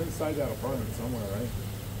 come. they're inside that apartment somewhere, right?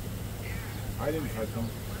 I didn't touch them.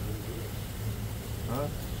 Huh?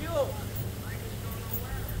 Jules,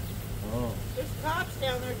 Oh, there's cops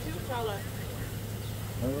down there too, fella.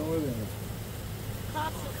 I don't know where they are.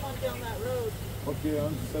 Cops just went down that road. Okay,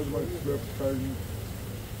 I'm just at my script charging.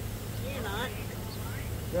 You're not.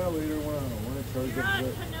 Yeah, later when I charge You're up on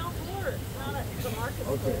the Canal Court, not at the market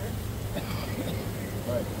Okay. square.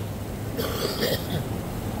 Right.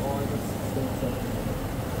 Oh, I must say something.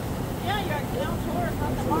 Yeah, you're at Canal Tour,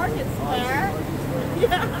 not the Market Square.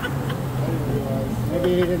 Yeah. Maybe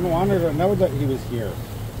he didn't want her to know that he was here.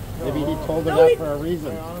 Maybe he told her No, that he- for a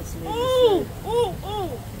reason. Ooh, ooh, ooh.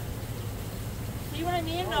 See what I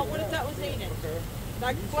mean? Now, what if that was Aiden?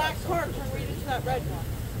 That black car turned right into that red one.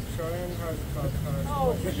 Cheyenne has a car.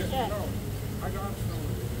 Oh, shit. I got some.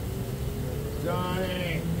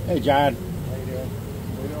 Johnny! Hey, John. How you doing?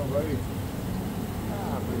 What are you doing, buddy?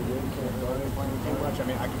 Pretty good. Can't complain too much. I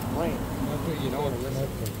mean, I complain. That's what you know.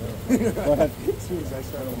 Go ahead. As soon as I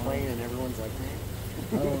start complaining, everyone's like, man.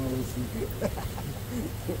 I don't want to listen.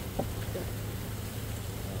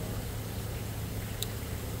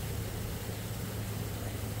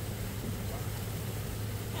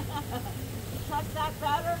 Truck that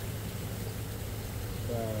better?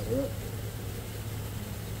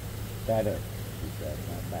 Better. He said,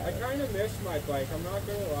 not I better. kind of miss my bike, I'm not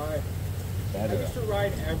gonna lie. I Better. used to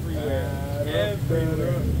ride everywhere. Better.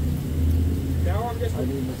 Everywhere. Now I'm just I a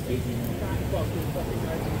mean, mistaken. fat fuck who fucking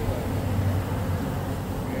rides everywhere.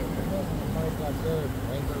 Bike's not good.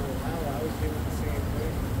 I was doing the same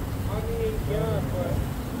thing. I mean, yeah, but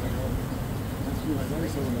That's your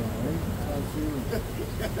voice on that, right? How soon?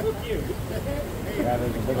 fuck you. That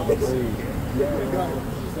is a bit of a breeze. Yeah,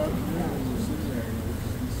 just out here and you're sitting there and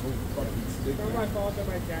you're just so fucking It's sticky. not my fault that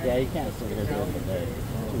my dad. Yeah, you can't sit here during the day.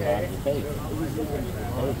 It's too hot in your face. It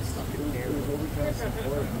was overcast and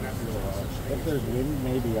cold and that's a lot. If there's wind,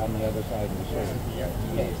 maybe on the other side of the shirt. Yeah.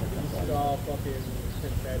 It's all fucking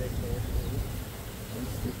synthetic.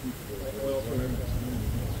 Like oil for them.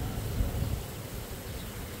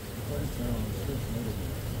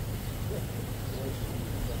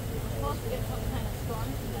 Supposed to get some kind of storm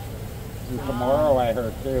today. And tomorrow I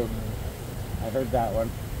heard too. I heard that one.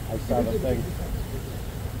 I saw the thing.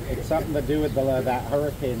 It's something to do with that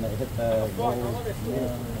hurricane that hit the Gulf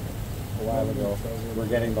a while ago. We're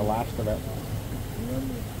getting the last of it.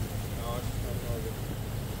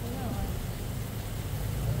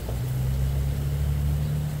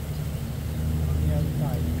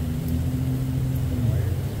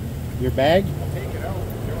 Your bag? Take it out.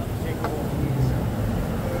 You don't have to take the whole piece.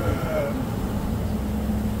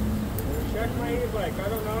 Check my e-bike. I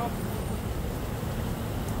don't know.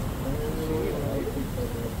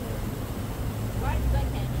 Right, that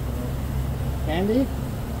candy. Candy?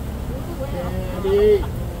 Candy!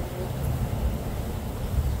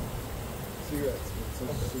 Cigarettes.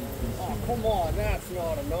 Oh, come on. That's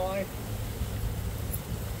not a knife.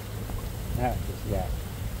 Yeah.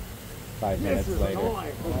 5 minutes later.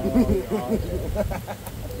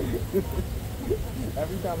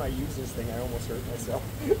 Every time I use this thing, I almost hurt myself.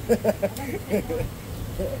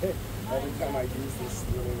 Every time I use this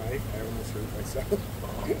little knife, I almost hurt myself.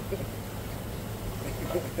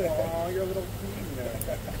 Oh, you're a little queen there.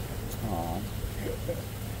 Aw.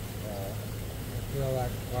 Feel that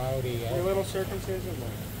cloudy. Your little circumcision, man.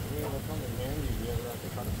 I mean, it'll come in handy if you ever have to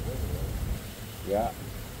cut a split. Yeah.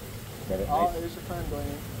 Get it Oh, nice. there's your friend,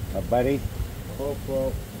 Dwayne. A buddy?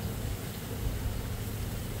 Popo.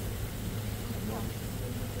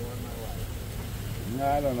 No,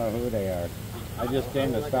 I don't know who they are. I just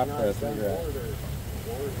came to stop for a cigarette.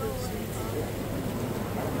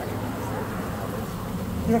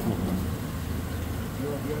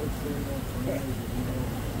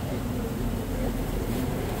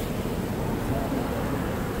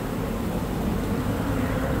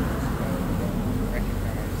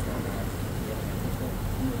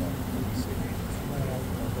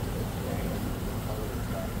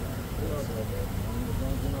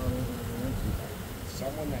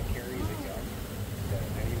 Someone that carries a gun.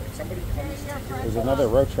 Anyway, somebody comes to There's another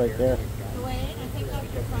roach right there. Dwayne, I think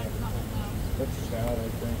that's your friend coming now. That's Chad, I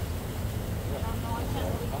think. I don't know, I can't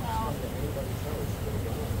really tell.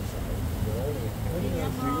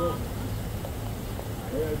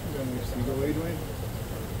 Yeah, I think I'm your seagull. Wait, Dwayne?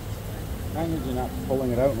 How did you not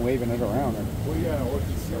pulling it out and waving it around? Well, yeah, or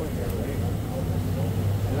concealing it, right?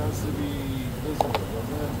 It has to be visible,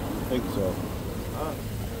 doesn't it? I think so. Huh?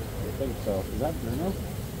 I think so. Is that Bruno?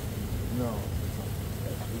 No.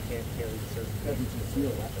 You can't carry certain You can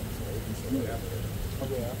conceal weapons, right? Conceal it.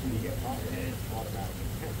 you get caught, it's automatic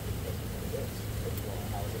intent because of this. Well,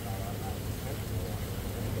 how is it not automatic intent?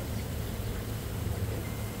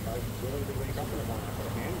 If I was willing to wake up in the morning and put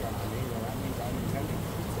a handgun on me, well, that means I'm intending to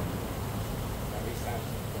shoot something. At least that's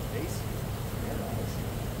what they see in their eyes.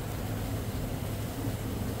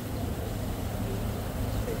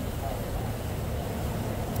 Take the power back.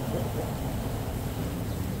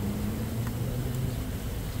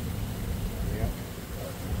 Yeah.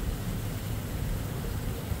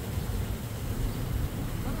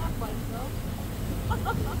 Well, that bike though.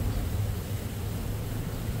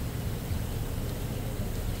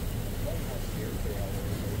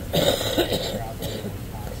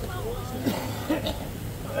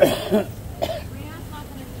 Brianna's not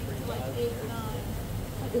going to do till like 8 or 9.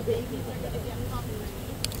 But the babies are going to get pumped. The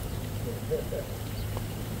babies are going to get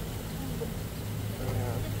pumped.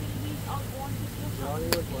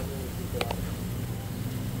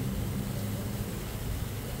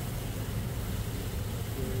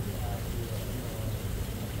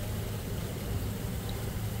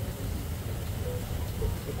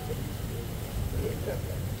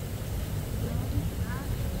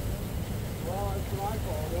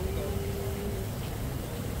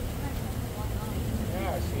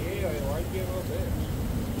 Yeah, see, I like you a little bit.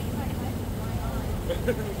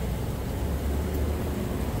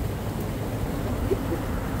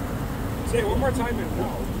 Say it one more time and no.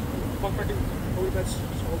 Fuck fucking hold that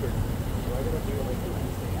shoulder. Do I gotta do like the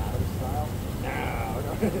Wednesday Addams style? No.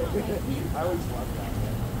 I always loved that,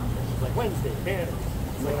 man. She's like, Wednesday, Canada.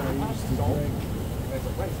 It's like, I'm used to salt. And it's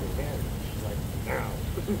like, Wednesday, Canada. She's like, now.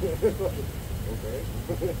 Okay.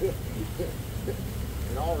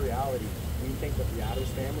 In all reality, we think that the Addams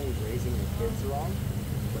family is raising their kids wrong,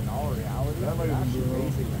 but in all reality, they're actually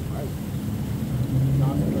raising them right.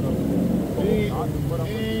 Not to put up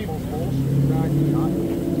with people's bullshit. Exactly. Not to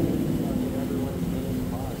put everyone's name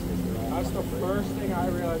in pause because they're all. That's the first thing I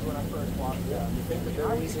realized when I first walked in. Yeah, you think that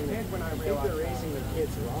they're raising their when I you think realized they're raising their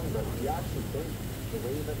kids wrong, but you actually think the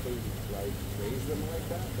way that they like raise them like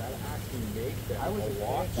that actually make them a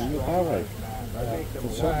lot stronger. That make them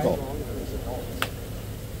a lot stronger as adults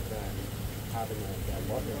than having like that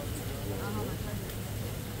mother.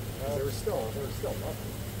 They were still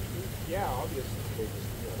loving. Yeah, obviously. They just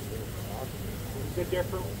they were talking. It's a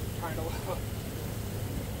different kind of love.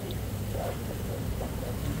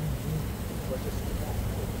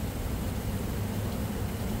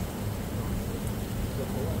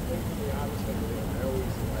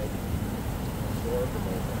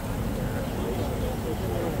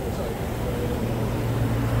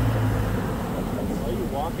 Why are you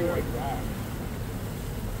walking like that?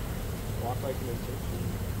 Walk like an Egyptian.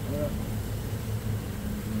 Yeah.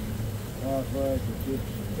 Oh, right, the kids.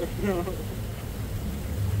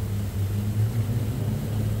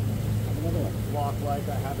 Another one. Walk like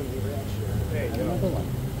I have an erection. Hey, yo. Another one.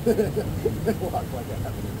 Walk like I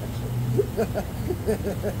have an erection.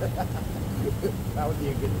 That would be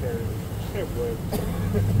a good parody. It would.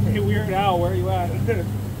 Hey, Weird Al, where are you at?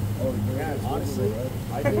 Oh, Man, honestly,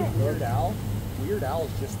 I think Weird Al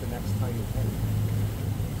is just the next Tiny Tim.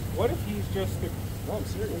 What if he's just the... No, I'm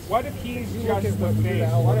serious. What if he's You look just at the what Weird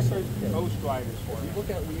face? Al What if is. there's Ghost Riders for If you him? look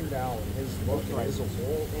at Weird Al and his look and his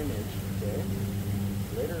whole image, okay?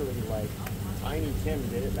 Literally, like, Tiny Tim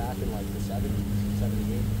did it back in, like, the 70s, 78.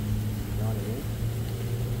 You know what I mean?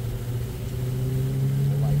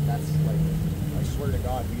 And, like, that's, like, I swear to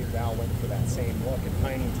God, Weird Al went for that same look. And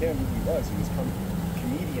Tiny Tim, he was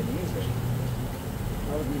comedian music.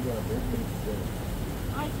 What if we got a birthday today?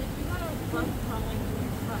 I said, you got a bus crawling to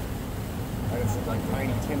your front. And it's like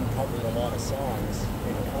Tiny Tim covered a lot of songs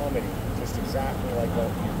in comedy, just exactly like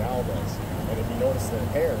what Weird Al does. And if you notice their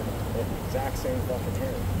hair, they're the exact same fucking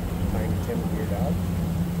hair. Tiny Tim and Weird Al.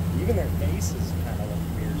 Even their faces kind of look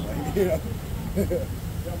weird, like, you know.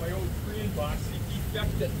 Yeah, my old Korean boss, he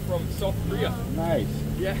defected from South Korea. Nice.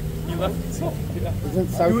 Yeah, he left South Korea. Isn't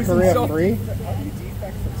He South was in Korea South- free? How do you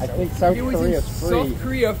defect from I South think South He was Korea in is free. South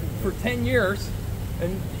Korea for 10 years,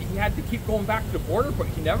 and he had to keep going back to the border, but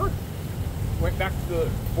he never went back to the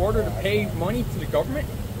border to pay money to the government.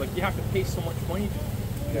 Like, you have to pay so much money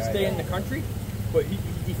to stay in the country. But he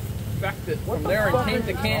defected from there and came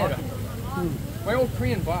to Canada. My old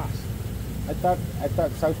Korean boss. I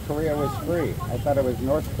thought South Korea was free. I thought it was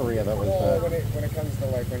North Korea that was Well, when it comes to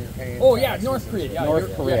like when you're paying. Oh yeah, taxes North and Korea. shit. Yeah,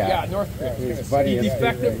 North Korea. Yeah, North Korea. his buddy He is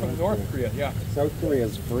defected free. from North Korea. Yeah. South Korea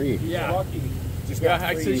is free. Yeah. Just Yeah, not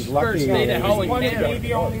I free. said He's she better lucky. stay the hell in One of Canada.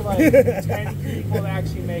 maybe only like 10 people that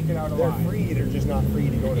actually make it out They're alive. free. They're just not free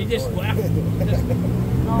to go to He the just north. left. Just,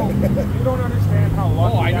 No, you don't understand how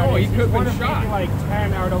lucky Oh, I know, that he is. could have He's one been of shot. maybe like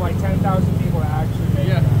 10 out of like 10,000 people that actually make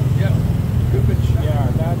yeah, it. yeah. Good been shot.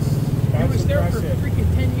 Yeah, that's He was there for impressive.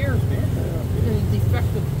 freaking 10 years, man. And he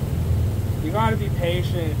defected. You gotta be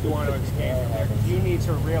patient if you want to escape from there. 'Cause you need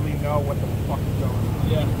to really know what the fuck is going on.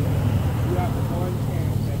 Yeah. You have one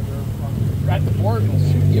chance and you're fucking. At the border,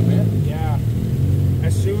 they'll shoot you, man. Yeah.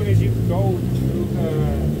 As soon as you go to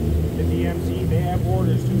the DMZ, they have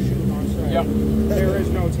orders to shoot on site. Yep. There is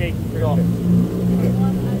no taking No.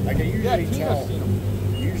 prisoners. I can Yeah, usually Teena's tell. seen him.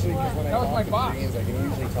 Usually, because when I That was my talk to boss. Koreans, I can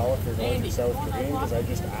usually tell if they're North Andy. or South Korean because I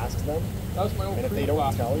just ask them. That was my old And if they Korean don't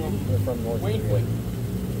boss. tell you, they're from North Wayne Korea.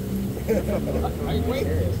 Are you Wayne?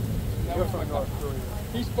 Serious. That was my boss.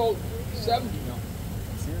 He's about 70 now.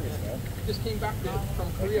 See, serious, man. I just came back from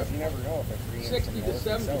Korea. You never know if a Korean's 60 from to north or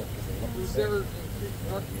 70. south, 'cause they look He the was same. there in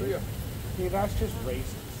North Korea. See, that's just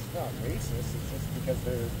racist. It's not racist. It's just because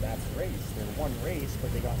that's race. They're one race, but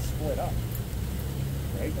they got split up.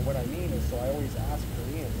 Right? And what I mean is, so I always ask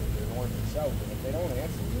Koreans if they're north or south, and if they don't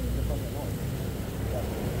answer, they're from the north.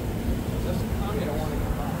 That's the communist.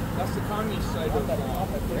 That's the communist side of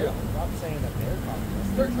Korea. I'm not saying that they're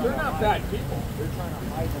communists. They're not bad people. They're trying to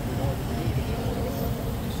hide from the North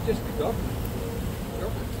Koreans. It's just the government. The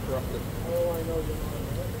government's corrupted. Oh, I know you're not.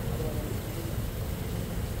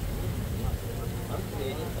 I'm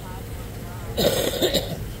Canadian.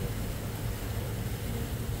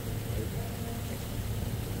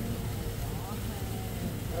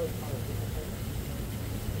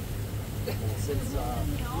 Since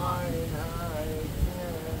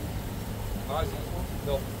Ozzy.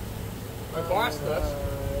 No. My boss does.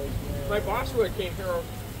 My boss would have came here,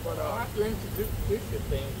 but after introduce the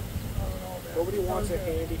thing. nobody wants a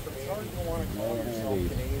handy from Andy. You don't want to call yourself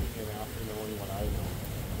Canadian after knowing what I know.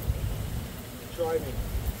 Try me.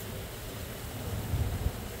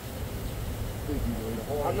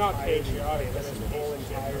 I'm not patriotic. This is the whole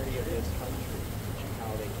entirety of this country.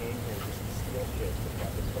 How they came here just to steal shit. They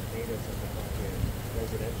got this potatoes in the fucking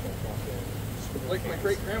residential fucking. Like my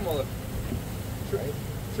great grandmother. Right?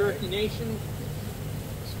 Cherokee Nation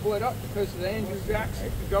split up because of the Andrew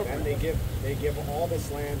Jackson government. And they give all this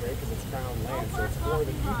land, right? Because it's crown land, so it's for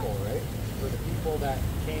the people, right? For the people that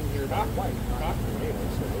came here that are white, not the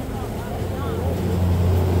natives.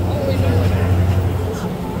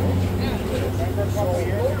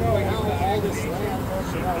 So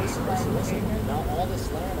now all this land, listen. Now all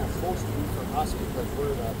this land is supposed to be for us because we're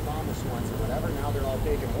the promised ones or whatever. Now they're all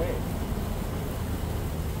taken away. You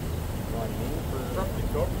know what I mean?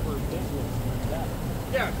 For business.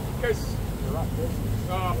 Yeah, because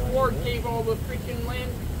Ford gave all the freaking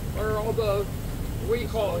land, or all the, what do you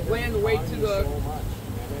call it, land away to the,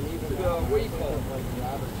 what do you call it? Like the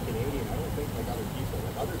average Canadian, I don't think like other people.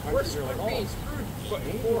 Like other We're countries are like, being oh, screwed, but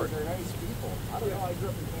Canadians Ford. are nice people. I don't know, I grew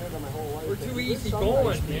up in Canada my whole life. We're too There's easy some going,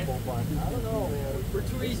 nice man. people, but I don't know, man. We're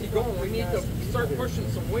too easy going. We need to start pushing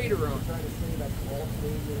some weight around. I'm trying to say that all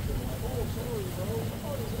Canadians are like, oh, sorry, bro.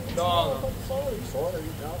 No. Sorry,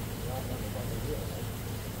 no.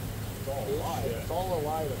 It's all a lie. It's all a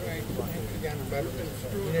lie.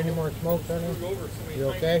 Need any more smoke, Sonny? You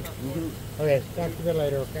okay? Okay, talk to you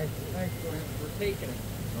later, okay? Thanks. We're taking it.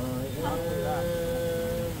 Not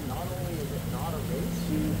only is it not a race,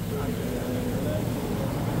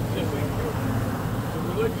 It's a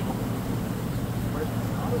religion.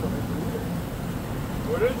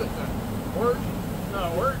 What is it then? Origin. No,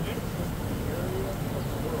 origin.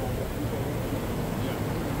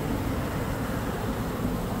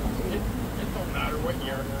 It don't matter what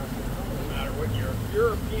year. It doesn't matter what year.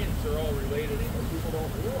 Europeans are all related. people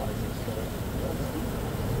don't realize this stuff.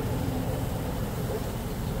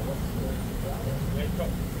 Can I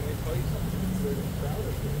tell you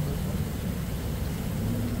something?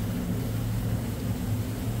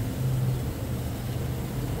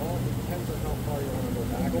 Well, it depends on how far you want to go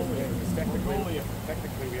back. Because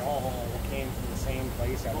technically, we all came from the same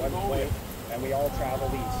place at one point, and we all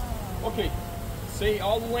traveled east. Okay, say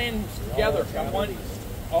all the land was together at one.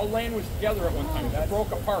 All land was together at one time. It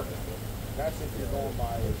broke apart. That's if you're going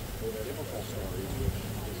by biblical stories, which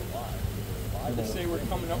is a lie. They say we're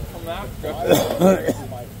coming up from Africa.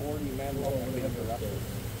 By 40 men lived directly.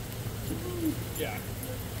 Yeah.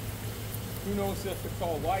 Who knows if it's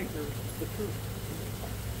all lies or the truth?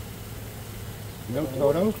 No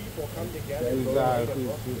Toto? People come together. Whose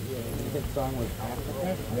hit song was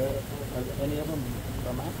Africa? Are any of them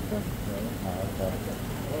from Africa?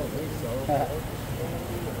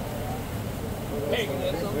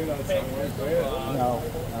 Paganism. No.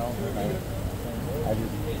 I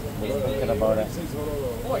just was thinking about it.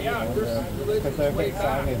 Oh yeah, there's Because religions their way hit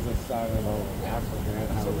song back. is a song about Africa and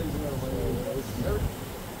how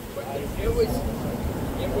But it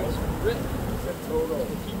was written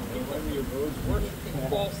to keep people worshiping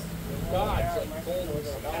false gods like golden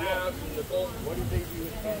calves and the golden. What did they do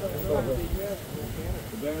in Canada?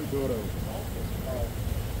 The band Toto.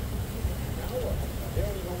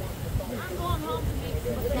 I'm going home to make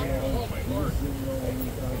some something. Oh my lord.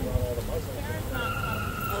 Karen's not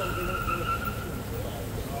coming.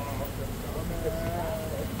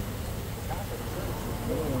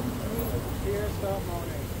 Here, stop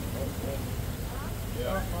moaning.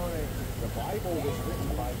 Yeah. The Bible was written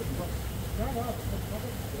by the book.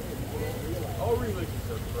 All religions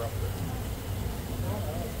are corrupted.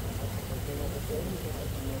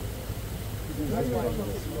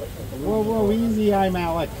 Whoa, easy, I'm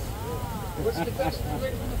Alex. What's the best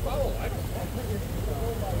religion to follow? I don't know.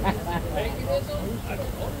 Paganism? I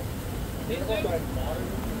don't know. Hinduism?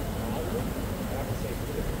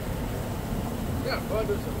 Yeah,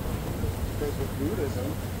 Buddhism. Because with Buddhism,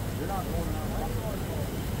 you're not going around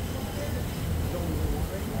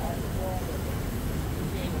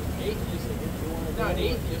atheist, not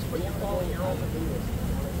atheist, but you're following your own.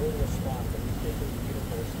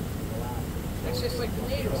 That's just like the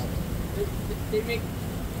natives. They make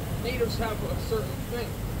natives have a certain thing.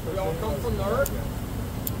 We all come from the earth.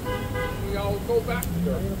 We all go back to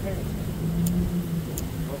the earth.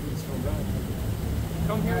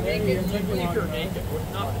 Come here naked and you leave here naked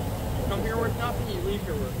with nothing. Come here with nothing, you leave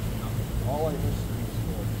here with nothing. all our history is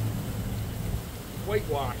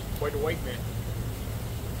Whitewashed by the white man.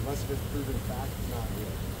 unless it's proven fact, it's not real.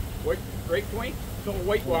 White, great Dwayne? Still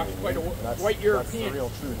whitewashed by the white That's European. the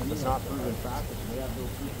real truth. If it's not proven fact, we have no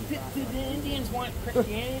proof of fact. Did the Indians want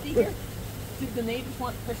Christianity here? Did the natives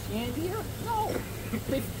want Christianity here? No.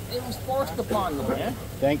 It was forced upon them, man.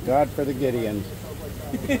 Thank God for the Gideons.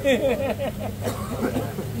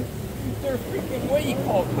 They're freaking, what do you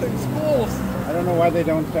call it, put in schools. I don't know why they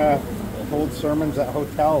don't hold sermons at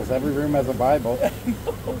hotels. Every room has a Bible.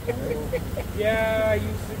 Yeah, you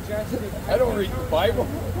suggested. I don't read the Bible.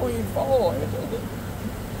 I don't even follow it.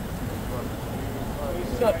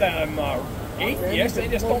 It's not that I'm atheist, I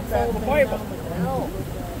just don't follow the Bible.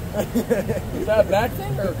 Is that a bad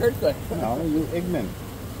thing or a good thing? No, you ignorant.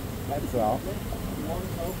 That's all.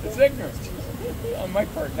 It's ignorance. On my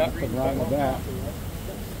part, not reading Nothing the wrong with Bible. that.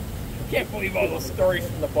 I can't believe all those stories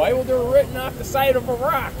from the Bible. They were written off the side of a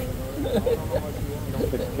rock.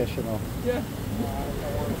 Fictional. Yeah.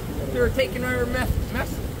 They were taking our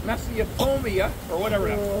Mesopotamia, or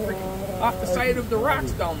whatever, off the side of the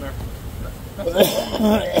rocks down there.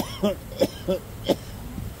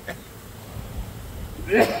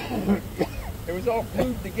 It was all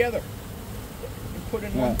glued together and put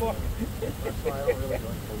in one book. That's why I don't really like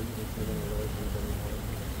believe in religions anymore.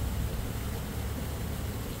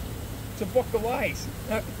 It's a book of lies,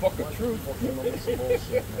 not a book of truth. Some bullshit,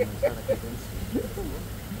 and then kind of convince me.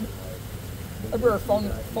 I better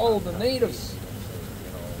follow the natives'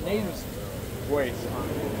 ways.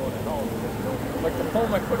 Like the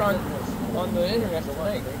poem I put on the internet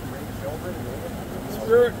tonight.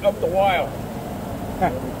 Spirit of the Wild.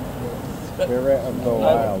 Spirit of the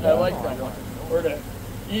Wild. I like that one. Where the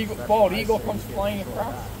bald eagle comes flying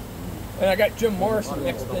across. And I got Jim Morrison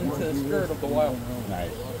mixed into the Spirit of the Wild.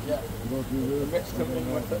 Nice. Yeah. Mixed him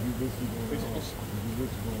in with it.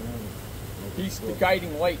 He's the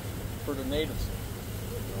guiding light for the natives.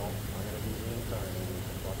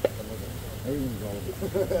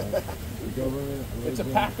 It's a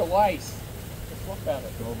pack of lies. Just look at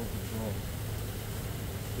it.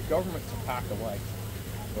 The government's a pack of lies.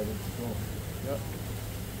 Yep.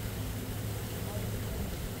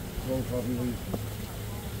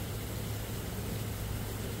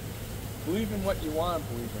 Believe in what you want to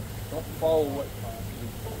believe in. Don't follow what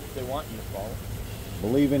they want you to follow.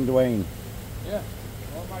 Believe in Dwayne. Yeah.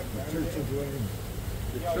 Church of Dwayne.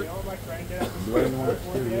 Dwayne wants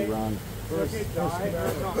to be Ron.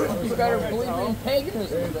 You better believe in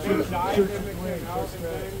paganism.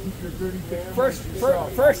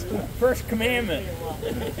 First commandment.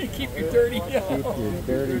 Keep your dirty. Keep your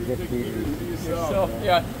dirty dictators. So,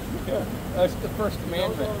 yeah, that's the first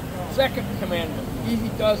commandment. Second commandment, easy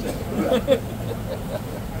does it.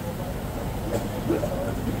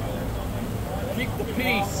 Keep the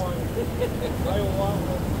peace.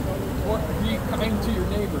 Be kind to your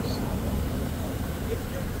neighbors.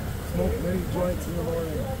 Smoke many joints in the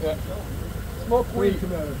morning. Yeah. Smoke weed.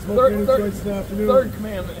 Smoke many joints in the afternoon. Third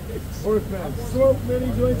commandment. Fourth commandment. Smoke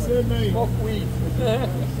many joints at night. Smoke weed.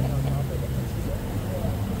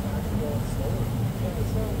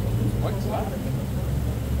 What's that?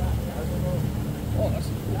 Oh, that's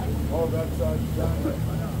cool. Oh, that's Johnny.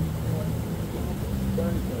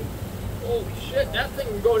 Johnny's place. Holy shit, that thing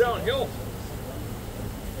can go downhill.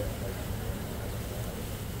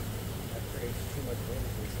 That creates too much wind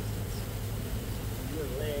resistance.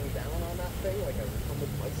 You're laying down on that thing like a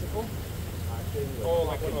recumbent bicycle.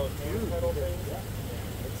 Like one of those hand pedal things?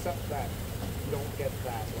 Yeah. Except that you don't get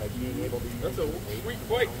that, like being able to use That's a sweet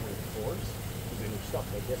bike. downward force. Because then you're stuck.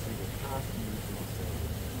 I guess you just have to use these things.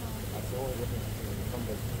 That's the only difference between a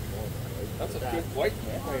recumbent and normal, right? That's a That, good bike,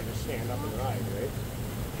 man. I just stand up and ride, right?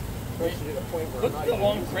 Push it to the point where Look I'm at the not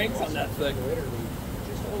long using cranks on that thing. literally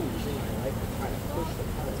just using my life to kind of push the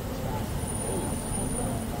pedals as fast as I can.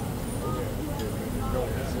 There's no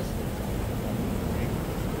resistance.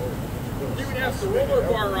 You can have the roller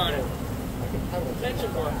bar on it. I can pedal Tension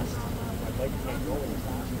bar. fast. My bike can't go any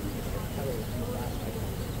faster because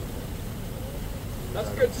That's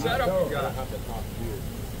a good setup you I got. have the top gear.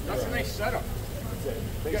 That's a nice setup. It's a You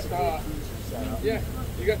got basically cruiser setup. yeah,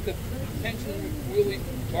 you got the tension wheelie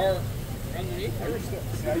bar underneath. I used to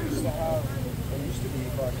be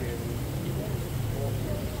fucking.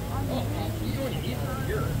 Oh, you don't need it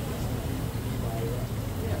here.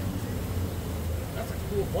 Yeah. That's a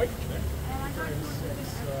cool bike there.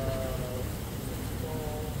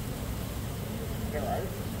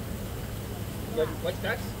 Like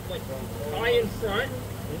that's like high in front,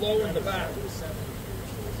 low in the back.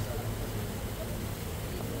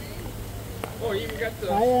 Oh, you even got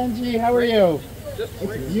the. Hi, Angie. How are you? Just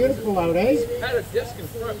It's beautiful out, eh? had a disc in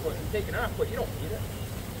front, but taken off, but you don't need it.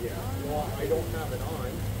 Yeah. Well, I don't have it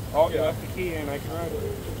on. Oh, you left the key in. I can ride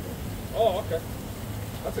it. Oh, okay.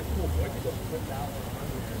 That's a cool bike. Put that one on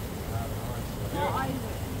there and have it on. So Yeah. I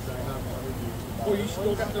have other views. Oh, you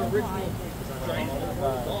still got the original giant. That's the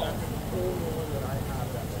only one that I have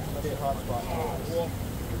that big hotspot. Well,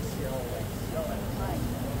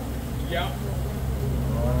 yeah.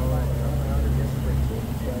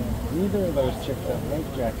 Neither of those chicks have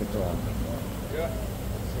life jackets on. Yeah.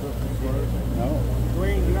 No.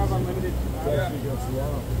 Dwayne, you have unlimited. Yeah.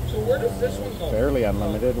 So where does this one go? Fairly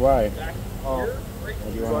unlimited. Why? Back Oh. here? Right What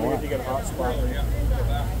do you Just want wondering to if you watch? get a hotspot. Yeah.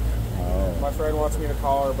 Oh, My friend wants me to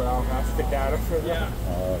call her, but I'll have to get data for that. Yeah.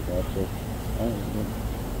 oh, gotcha.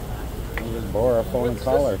 You just borrow a phone and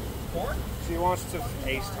call her. Corn? She wants to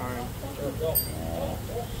FaceTime. Well,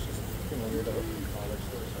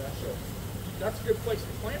 that's a good place to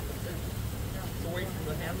plant them. Too. It's away from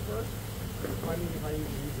the handlebars. I mean, if I need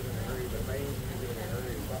to use it in a hurry, but if I ain't use it in a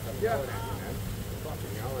hurry, it's fucking Yeah. yelling at you, man. It's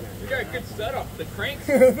fucking yelling at You you. got a good setup. The cranks,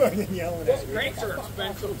 Fucking yelling those at you. cranks are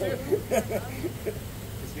expensive too.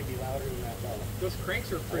 It's gonna be louder than that fella. Those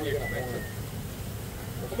cranks are pretty expensive.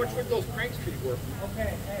 How much would those cranks be worth?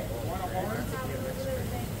 Okay, hey, want a horn?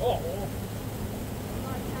 Oh.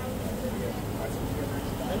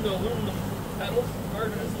 And the aluminum pedals,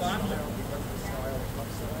 harder than slap.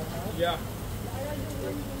 Yeah.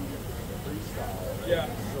 Yeah.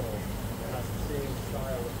 So it has the same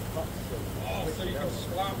style of cups. Oh, so you can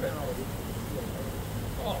swap it.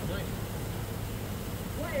 Oh, nice.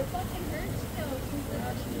 What, it fucking hurts still. I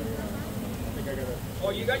think I gotta.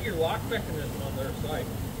 Oh, you got your lock mechanism on the other side.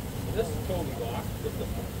 This is totally locked. With the,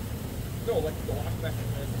 no, like the lock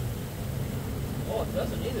mechanism. Oh, it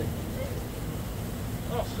doesn't either.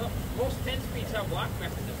 Oh, so most 10-speeds have lock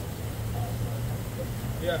mechanisms.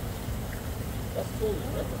 Yeah. That's totally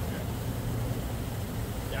different, man.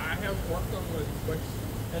 Yeah, I haven't worked on those bikes.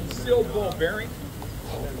 And still ball bearing.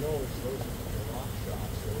 And then those are the rock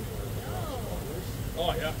shots. Those are the rock spotters.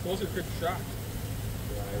 Oh, yeah, those are good shots.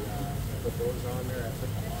 So I put those on there. I put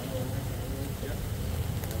the bottom on there.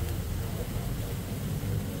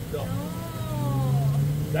 No.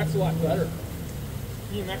 That's a lot better.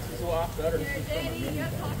 BMX is a lot better. Your daddy, you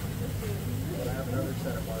gotta talk to this dude. But I have another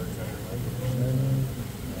set of bars that are like and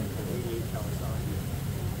 88 Kawasaki.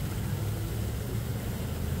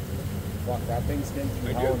 Fuck, that thing's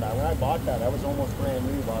stinky hell. Now, when I bought that, that was almost brand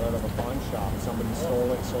new, bought out of a pawn shop. Somebody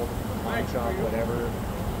stole it, sold it from the pawn shop, whatever.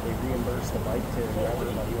 They reimbursed the bike to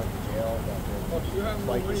whoever, but he went to jail. Oh, so you have The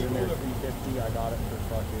bike was in there to... $350. I got it for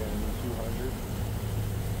fucking $200.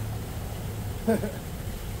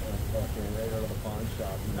 Fucking right out of the pawn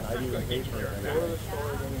shop. I didn't even pay for it. Go to the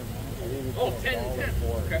storage and I didn't even Oh, pay 10, 10.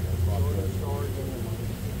 for it. Okay. go to the storage and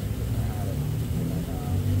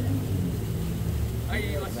And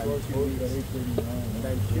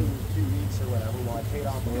then two weeks or whatever, well, I paid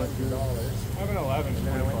off $100. I have an 11 And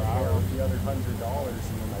then I went to 24 pay hour. off the other $100 and then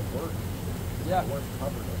my work. Yeah. Work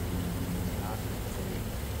covered it. After, so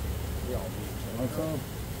we all moved. What's up?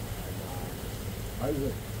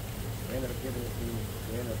 Isaac. They ended up giving it to me.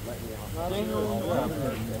 They ended up letting me off. Not So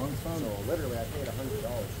even so literally, I paid $100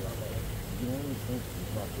 for that bike.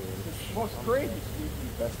 Most crazy.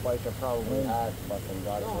 Best bike I probably had. Fucking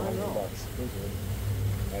got it for $100.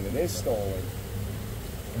 And it is stolen.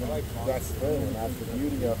 That's the thing, and that's the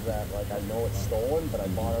beauty of that. Like, I know it's stolen, but I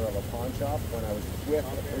bought it at a pawn shop when I was with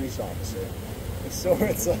a police officer. So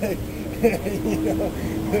it's like, you know,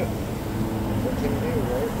 what can you do,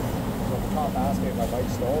 right? So the cop asked me if my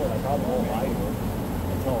bike's stolen, I probably won't lie to him. I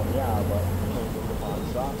told him, yeah, but I came to the pawn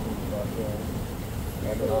shop, and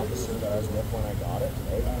an officer that I was with when I got it,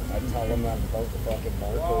 right? I tell him that about the fucking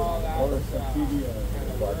barcode. Or the fucking, you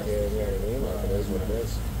know what I mean? Like, it is what it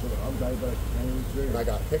is. And I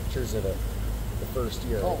got pictures of it the first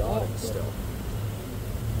year I got it still.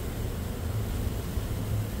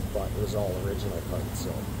 But it was all original parts,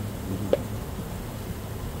 so.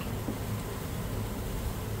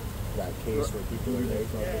 that case where people are like,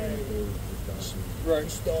 Right. you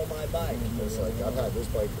stole my bike. It's like, I've had this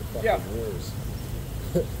bike for fucking Yeah. years.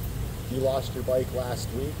 You lost your bike last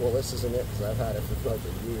week? Well, this isn't it, because I've had it for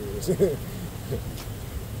fucking years. And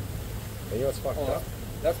you know what's fucked up?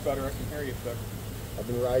 That's better. I can hear you better. I've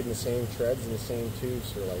been riding the same treads and the same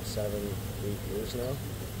tubes for like 7-8 years now.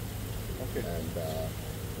 Okay.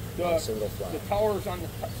 And single flat. The tower's on the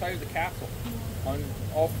side of the castle, on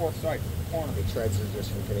all four sides, corner. The treads are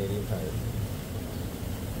just from Canadian Tire.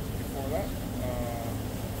 Before that,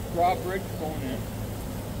 drawbridge going in.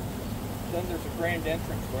 Then there's a grand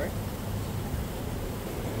entrance, right?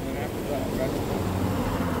 And then after that, that's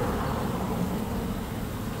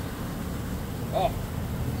oh.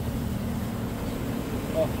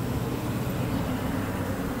 Oh.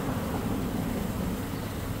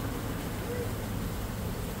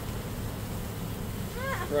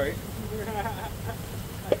 Right.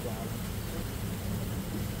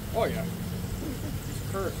 Oh yeah.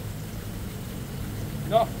 He's cursed.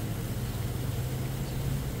 No.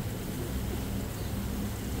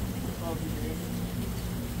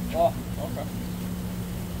 Oh, okay.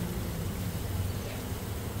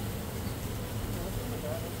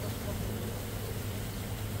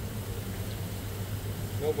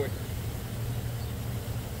 No boy.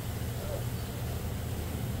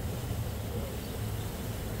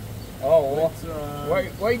 Oh, well,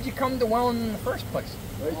 why'd you come to Welland in the first place?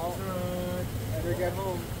 Better get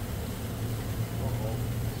home.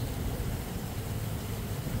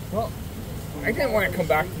 Well, I didn't want to come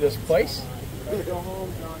back to this place. Better go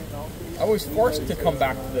home, Johnny. I was forced to come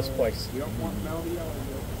back to this place. You don't want Mel to yell at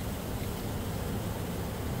you.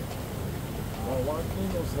 One thing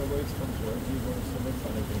was the waste from Georgie was so much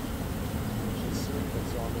fun again. She's sleeping,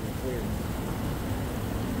 so I'm in the clear.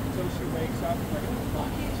 Until she wakes up.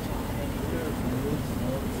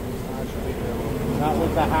 Not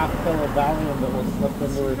with the half pill of Valium that will slip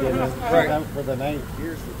into her dinner. She's out for the night.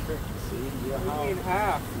 Here's the trick, you see. You know how,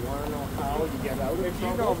 half. you want to know how you get out of If you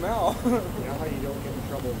trouble? know Mel. You know how you don't get in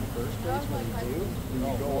trouble in the first place when you do? When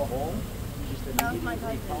you go home, you just That was my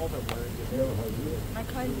immediately cousin. call them where you get My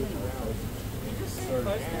cousin.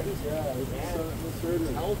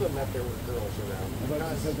 tell them that there were girls around.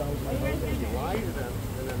 Because if you lie to them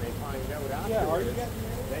and then they find out afterwards,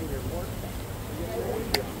 then you're more.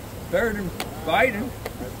 Better than Biden.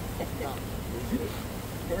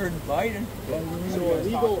 Better than Biden. So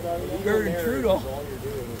illegal Better than marriage Trudeau. is all you're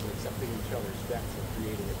doing is accepting each other's debts and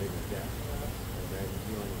creating a bigger debt. And then,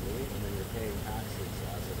 you know what I mean? And then you're paying taxes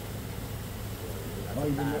as a... How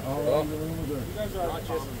you doing? How you doing with her? You guys are Not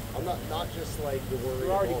just, I'm not just like the worry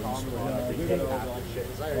We're already of all calm this about stuff. it. They take half the shit.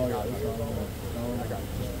 'Cause I already got you. I got you.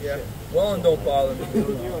 Yeah. Welland don't bother me. You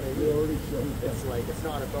know what I mean? It's like, it's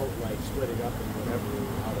not about like splitting up and whatever,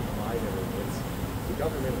 how to divide it. It's the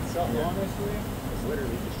government itself. honestly, It's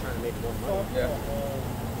literally just trying to make more money. Yeah.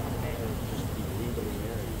 And just be legally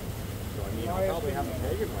married. So I mean, I'll probably have a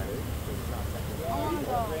pagan wedding. Because it's not technically Oh my legal.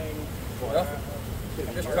 god. Yeah.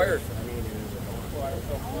 I'm just tired. I mean, it is a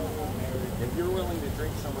if you're willing to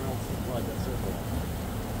drink someone else's blood, that's okay.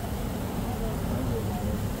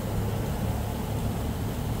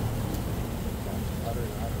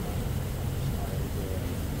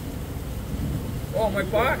 Oh, my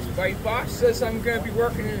boss says I'm going to be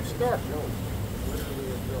working in a store.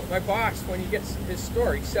 My boss, when he gets his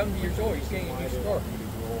store, he's 70 years old, he's getting a new store.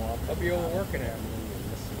 I'll be able to work in it.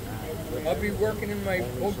 I'll be working in my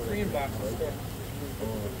old Korean boss's store.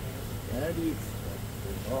 Andy.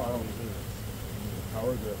 Oh, I don't see it.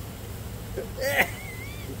 Howard there.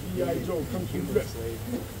 G.I. Joe, come to the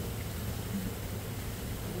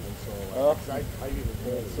I even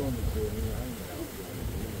told so him.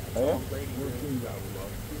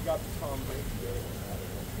 he's got the Tom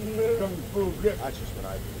Brady. Come full grip. That's just what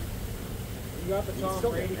I do. You got the Tom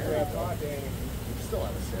still Brady get grab, married, not Danny. You still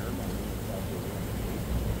have a ceremony.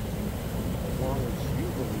 As long as you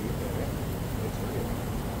believe that it's real.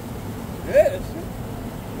 It is.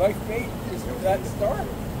 My fate is that star.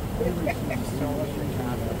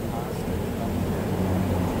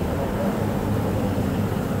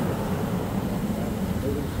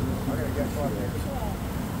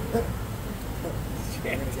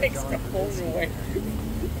 It takes the phone away.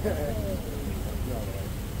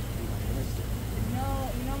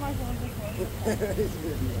 You know my phone's recording.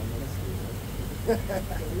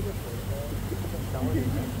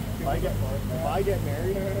 If I get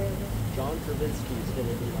married, John Kravinsky is going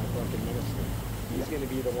to be my fucking minister. He's going to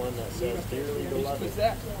be the one that says, dearly beloved. Who's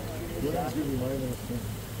that? You're not going to be my minister.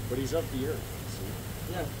 But he's of the earth, see?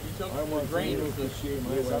 Yeah, you took I the want grain to of the appreciate my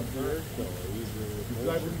He was up wife. there. Because I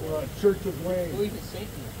believe in Church of Dwayne. believe in Satan.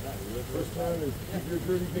 First time is keep your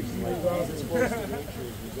dirty Dixie legs off. You're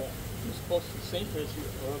supposed to Saint as you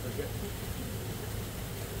forget.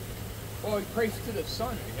 Well, he prays to the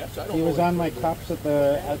sun, I guess. I don't He know was what on my he prays cups at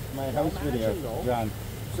my house video, John.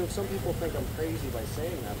 So some people think I'm crazy by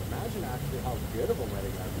saying that. Imagine actually how good of a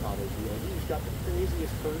wedding that'd probably be. Like, you've got the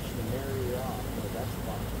craziest person to marry you off. Like, that's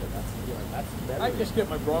fun. But that's better. I just get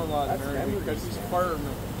my brother-in-law to That's marry me memories, because he's a man.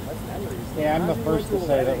 fireman. That's memories. Yeah, I'm the Imagine first you to went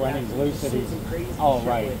say a that when wedding he's and lucid, you see he's some crazy all shit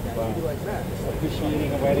right, like that. but You'd be like, man, it's like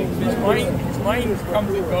officiating a wedding. His mind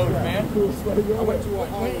comes and goes, man. I went to a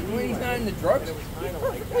When he's not in the drugs, it was he's kind of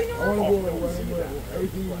like perfectly I want to go normal. to a wedding where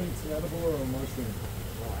everything eats edible or a mushroom.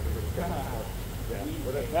 Yeah.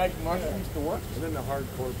 Like mushrooms to work. And then the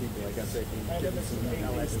hardcore people, I guess they can give us some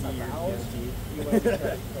LSD or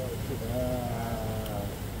DMT.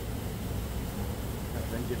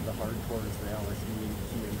 Then give the hardcores the LSD and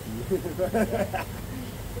DMT.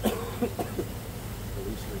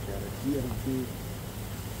 Police look at it. DMT.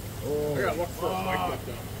 Oh, I gotta look for a mic like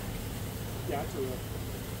that. Yeah, it's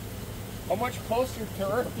a How much closer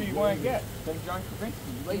to Earth do you want to get than John Krasinski?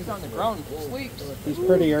 He lays on the ground and sleeps. He's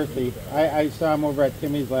pretty earthy. I saw him over at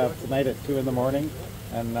Timmy's lab tonight at 2 in the morning,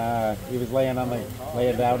 and he was laying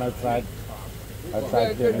down outside He's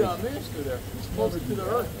got a good Timmy's. minister there. He's closer to the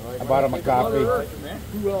Earth. I bought him a Like Mother coffee. Earth, man.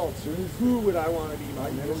 Who else? Who would I want to be my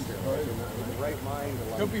minister? Like, in the right mind?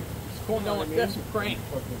 He'll be going down like this and praying.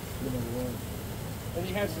 And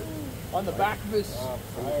he has it on the back of his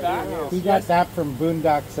back. He got that from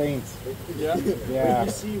Boondock Saints. Yeah. Yeah. You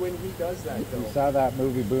see when he does that, though. You saw that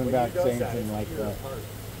movie When he Boondock does Saints that, and it's like pure that. heart.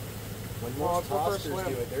 When Well, most go for a pastors swim.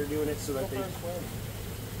 do it, they're doing it so that they. Come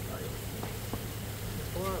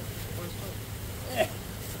on,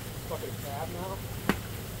 fucking crab now.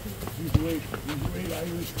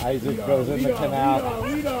 Isaac goes in the canal.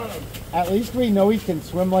 Lead on him. At least we know he can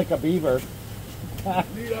swim like a beaver.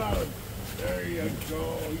 Lead on him. There you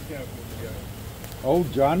go. He can't move yet. Oh,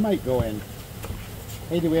 John might go in.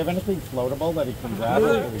 Hey, do we have anything floatable that he can grab?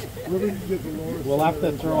 Whoever can get the lower We'll have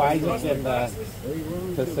to throw Isaac in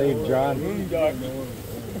to save John. Moondog.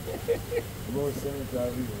 Lower center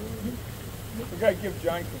gravity. We gotta give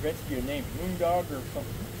John Krasinski a name, Moondog or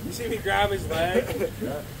something. You see me grab his leg?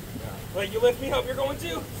 Like, you lift me up, you're going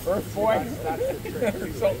too? Earth Boy.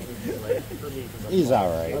 He's all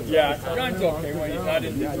right. Yeah, John's okay when he's not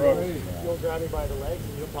in the drugs. You'll grab me by the legs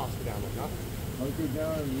and you'll toss me down like nothing. Hunker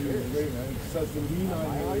down and you wait, man. Set some lean on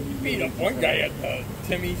you. He beat up one guy at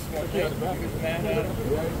Timmy's one day. He was mad at him.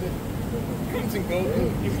 He comes and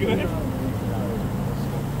goes. He's good.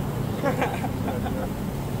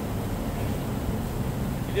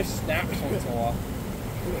 He just snaps once in a while.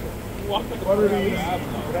 What are these?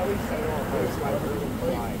 But at least I know if I was like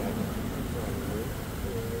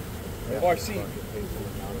Oh, I've seen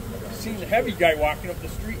the heavy guy walking up the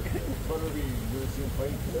street.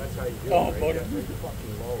 that's how you do it. Oh, right? buddy. You're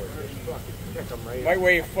fucking lower. Just fucking kick them right My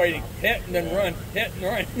way of fighting, hit and then run, hit and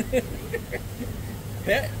run.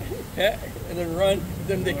 hit, and then run.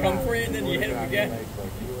 Then they come for you and then you hit them again.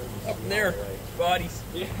 Up in their bodies.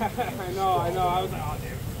 Yeah, I know. I was like, oh,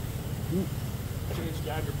 damn. Just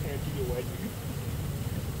grab your pants, you get wet.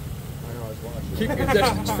 I know, I was watching. Keep your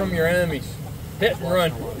distance from your enemies. Hit and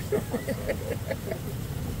run.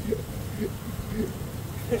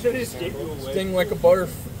 Should just give you away. Sting like a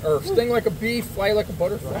sting like a bee, fly like a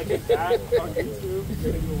butterfly. I did that fucking too.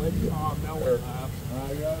 Give you away. Oh, now we're laugh.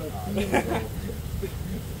 I got a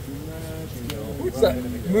What's that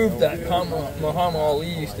move that Muhammad Ali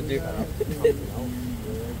used to do?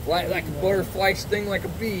 Fly like a butterfly, sting like a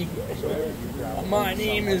bee. My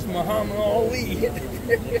name is Muhammad Ali.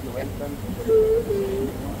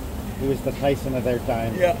 He was the Tyson of their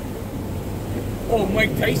time. Yeah. Oh,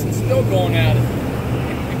 Mike Tyson's still going at it.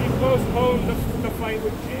 He postponed the fight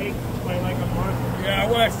with Jake by like a month. Yeah,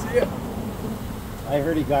 I want to see it. I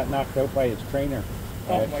heard he got knocked out by his trainer.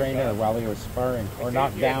 Oh my God. While he was sparring, or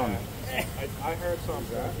knocked down. I heard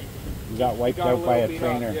something. He got wiped Got out by a little beat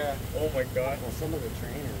trainer. up, yeah. Oh my God. Well, some of the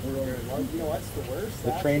trainers. You know what's the worst?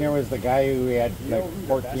 The trainer was the guy who had You know like who the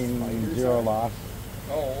best fighters 14-0 are? loss.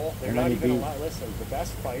 Oh, They're And not then he even beat- allowed. Listen, the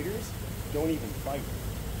best fighters don't even fight.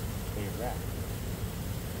 They ref.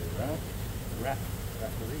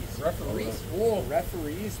 Referees. referees. Whoa.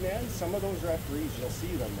 Referees, man. Some of those referees, you'll see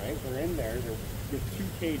them, right? They're in there. They're with two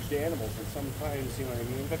caged animals, and sometimes, you know what I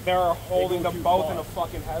mean? That they're holding go them too both far. in a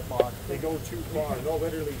fucking headlock. They go too far. They'll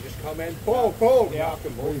literally just come in, boom, boom, Yeah. knock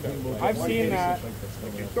them both out. I've One seen case, that.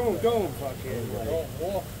 like, don't fucking. Like, Oh,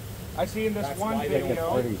 whoa. I seen this That's one why I they think it's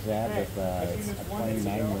video. pretty sad that a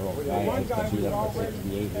 29-year-old guy has to beat up a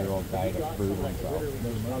 68-year-old guy to prove himself.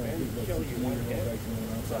 Kill you one hit.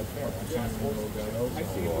 It's unfair. I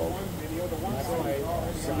seen the one video, the one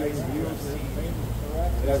Size UFC.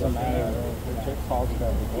 It doesn't matter. The chick calls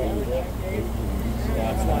that the cage.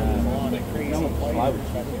 That's why there's a lot of crazy No slouch. fighters.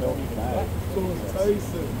 He's still bad. So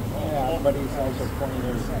Tyson. Yeah, but he's also 20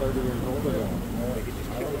 years, 30 years older than him. They could just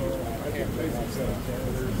kill you.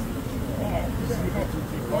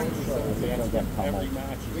 He'll get pummeled. Every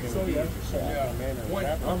match is going to be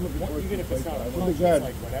even if it's not a It'll be punch, good. it's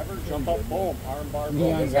like whatever, jump up, boom, arm bar, boom.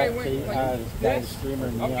 Neon This guy got went chased, like this guy this, streamer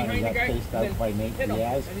up Neon behind the got guy, chased and out by then Nate hit him,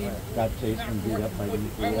 Diaz. and he Got chased and beat up by Nate I'm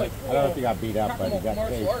Diaz. like, I don't know if he got beat up, but he got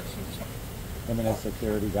martial chased. arts. Him and his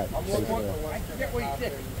security got I'm chased. looking, I forget what he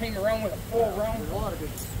did. Came around with a full round. There's a lot of good,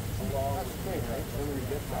 that's the thing, right? When we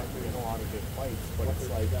get back, there's a lot of good fights, but it's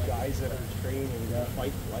like guys that are training to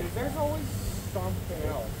fight like There's always something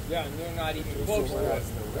else. Yeah, and they're not even So close to whereas us.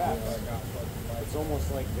 the reps, it's almost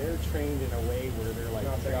like they're trained in a way where they're like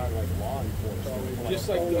trained like law enforcement. Just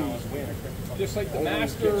like the, always win. just like the Always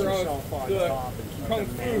master get of yourself on the top and keep kung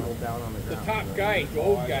them fu, nailed down on the the ground. top guy, the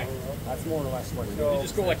old guy. That's more or less what it You is.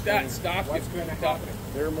 just go like that, stop, What's get going to top. happen?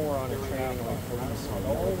 They're more on a training like police.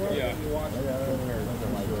 Yeah.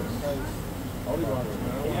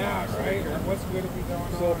 Yeah, right. Or what's going to be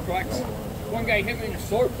going Solar on? plex. One guy hit me in the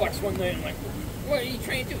solar plex one night. I'm like, what are you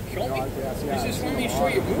trying to do? Kill me? He just want me to show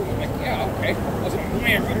you a move. I'm like, yeah, okay. I was like,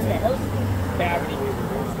 man, right to the heart cavity.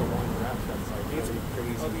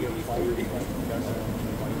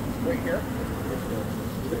 Right here.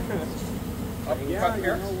 Up cut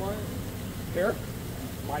here. Here.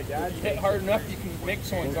 My dad You hit hard enough, you can make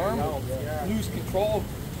someone's arm lose control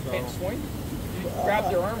and swing. You grab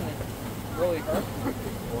their arm and really hurt.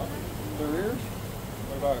 Their ears.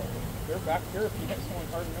 What about it? They're back here if you hit someone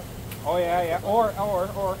hard enough. Oh yeah, yeah. Or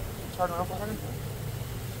turn around for a second.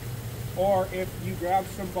 Or if you grab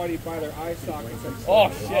somebody by their eye sockets and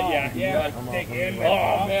Oh shit, yeah. yeah, dig in.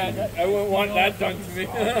 Oh man, I wouldn't want that done to me.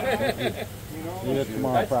 Do it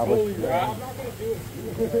tomorrow, That's probably. totally rot.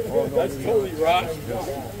 That's totally rot.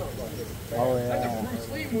 Oh, That's a yeah. Bruce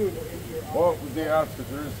Lee move. Well, the day after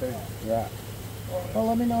Thursday. Yeah. Well,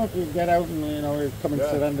 let me know if you get out and, you know, you come and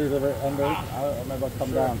sit under the, I'm about to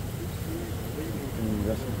come down. In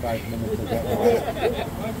just 5 minutes to get out.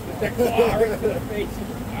 The claw right to the face.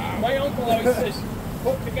 My uncle always says,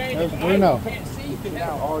 poke the guy in the There's eye, Bruno. you can't see, you can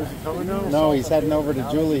help. Oh, is he coming now? No, he's heading over to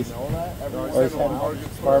Julie's. Or he's heading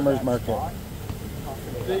farmer's market.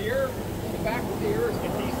 The ear, the back of the ear is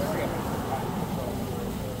in this area.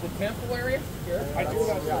 The temple area, here. I do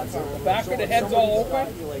that. Yeah, The back of the head's all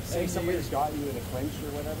open. Like, say somebody's got you in a clinch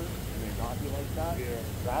or whatever, and they got you like that.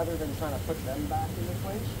 Rather than trying to put them back in the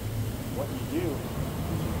clinch, what you do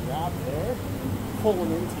is you grab there, pull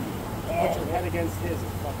them into you. Put your head against his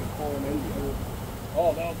and fucking pull him into you.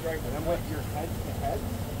 Oh, that was right. And then with your head to head,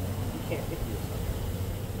 he can't hit you.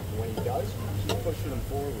 When he does, you push him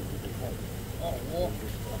forward with your head. Oh, well.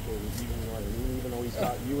 Just fucking, you know what I mean? Even though he's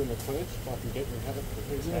got you in the clinch, fucking get your head up to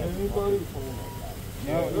his head. Anybody? Pull him like that.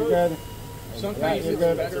 No, you're good. Sometimes you're it's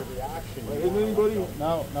good. better. Reaction. Anybody?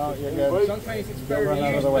 No, you're good. Sometimes it's Don't better run to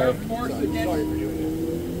out of use the way. their force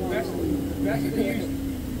against best to use.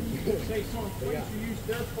 Say someone tries to use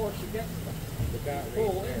their force against them.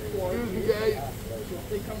 Pull in for it. So if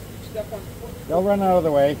they come step on the foot, They'll run out of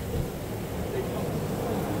the way.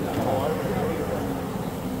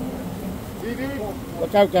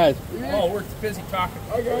 Look out, guys. oh, we're busy talking.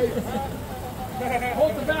 Hold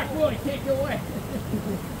the back wheel, you can't get away.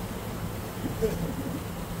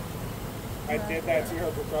 I did that to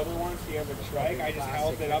her brother once. He has a trike. I just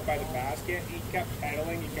held it up by the basket. He kept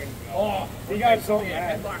pedaling. He couldn't go. Oh, He got so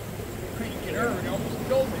yeah, mad. headlock. Couldn't get her and almost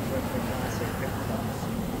killed me.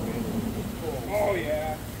 Oh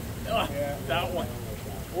yeah. Yeah, that one.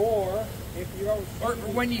 Or if you go. Or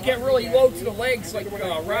when you get really low to the legs, like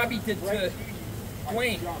Robbie did to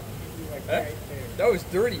Dwayne. Huh? That was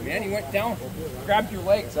dirty, man. He went down, grabbed your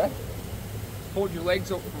legs, huh? Pulled your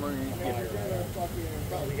legs open from underneath you.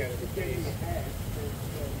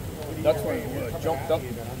 That's when he jumped up.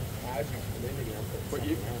 But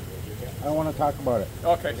you, I don't want to talk about it.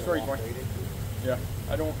 okay, sorry, Dwayne. Yeah,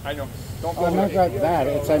 I know. Don't go I'm not there. got that.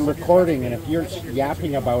 It's I'm recording, and if you're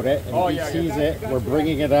yapping about it and Oh, he yeah, sees it, we're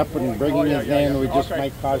bringing it up and bringing his name, and we just Okay.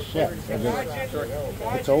 might cause shit. So just,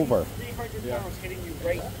 it's over. 300 pounds hitting you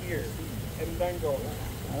right here, and then go.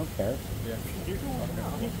 I don't care. Yeah.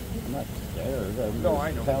 I'm not scared. I'm No, just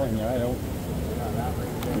I know. telling you, I don't.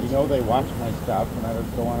 You know they watch my stuff, and I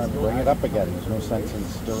just don't want to bring it up again. There's no sense in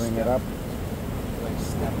stirring it up. Like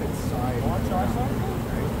step inside.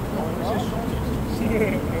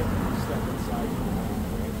 Step inside.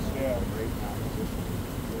 Yeah. Great competition.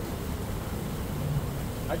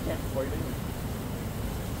 I can't quite either.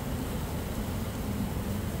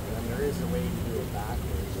 And there is a way to do it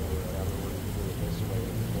backwards or whatever, where you do it this way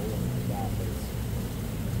and pull it like that, but it's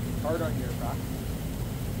Hard on your back.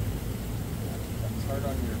 That's hard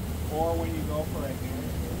on your. Or when you go for a handshake,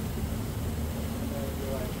 and then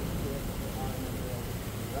you're like,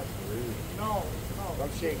 that's rude. no. If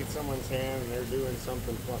I'm shaking someone's hand and they're doing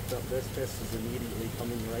something fucked up, this fist is immediately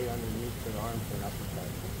coming right underneath their arm for an uppercut.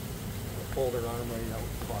 Pull their arm right out,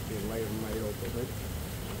 fucking lay them right open.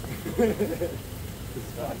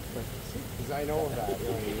 Because I know that, you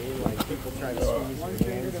know what I mean? Like, people try to squeeze One your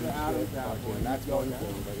finger hands to the and Adam's shit, apple, fucking, and that's you go one down.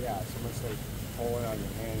 thing. But yeah, someone's like pulling on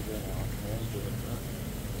your hands in on your hands.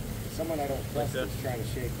 Someone I don't trust is trying to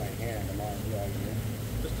shake my hand. I'm on, yeah, you know?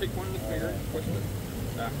 Just take one of the fingers, push it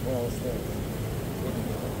back. Well, it's there.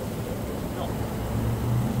 No.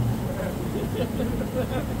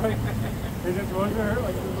 Is it supposed to hurt?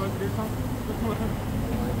 Like you're supposed to do something?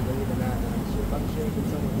 I believe in that. If I'm shaking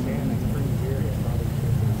someone's hand, that's pretty weird. I'm probably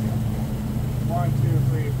shaking myself. 1, 2,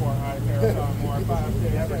 3, 4, high there, some more, 5,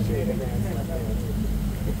 6, Never 7, shake 8, hands 9, like 10,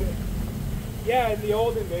 that. Yeah, in the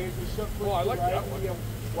olden days, you shook with Oh, I your like right that and one. you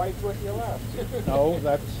wiped with your left. No,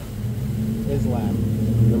 that's Islam.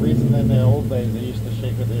 The reason in the old days they used to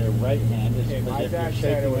shake with their right hand is Okay, because my if you're dad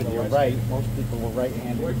said it shaking was with a your Western. right, most people were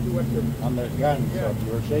right-handed on their guns. So if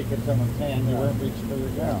you were shaking someone's hand, you weren't reaching for your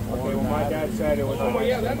gun. Okay, well, my dad said it was a Oh,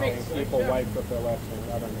 yeah, Western that thing. makes sense, People yeah. wipe with their left hand.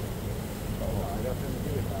 I don't know.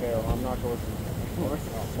 Okay, well, I'm not going to.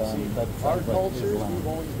 That's Our what cultures, Islam. we've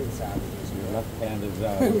always been savages. Your left hand is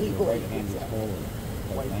your right hand is holy.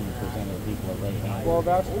 Like 90% of people are right-handed. Well,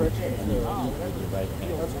 that's Christian And you too. eat with your right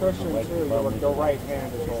hand. That's Christian Right too. above The right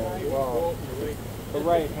hand is holy. Well, the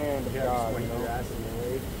right hand of God, you know.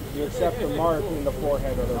 You accept the mark in the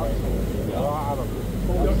forehead of the right hand. Well, I don't know.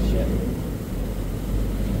 Oh, shit.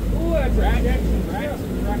 Ooh, that's rats.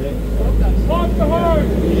 Pop the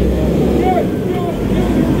horn!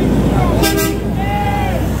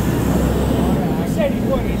 I said he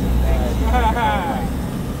wouldn't.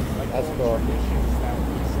 That's cool.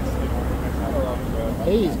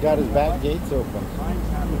 Hey, he's got his back gates open.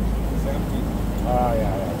 Oh,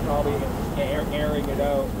 yeah. Probably airing it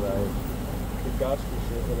out. Right. The dust and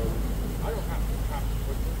shit, whatever. I don't have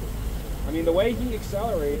to. I mean, the way he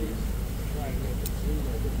accelerated.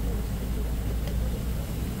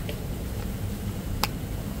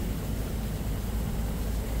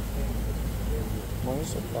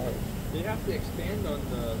 They have to expand on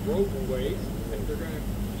the roadways if they're going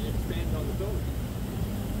to expand on the building.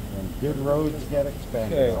 And good roads get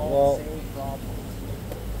expanded. Okay, well,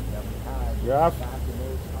 You're off?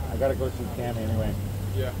 I gotta go see Tammy anyway.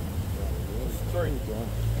 Yeah. Sorry.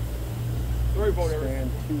 Sorry about everything.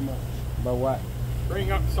 ran too much. But what?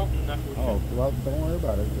 Bring up something that we Oh, well, don't worry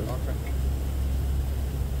about it. Just Okay.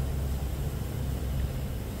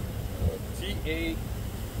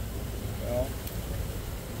 T-A-L.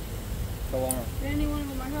 Alarm. Did anyone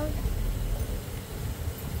go my house?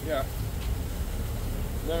 Yeah.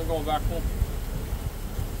 Then I'm going back home.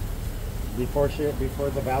 before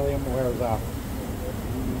the Valium wears off.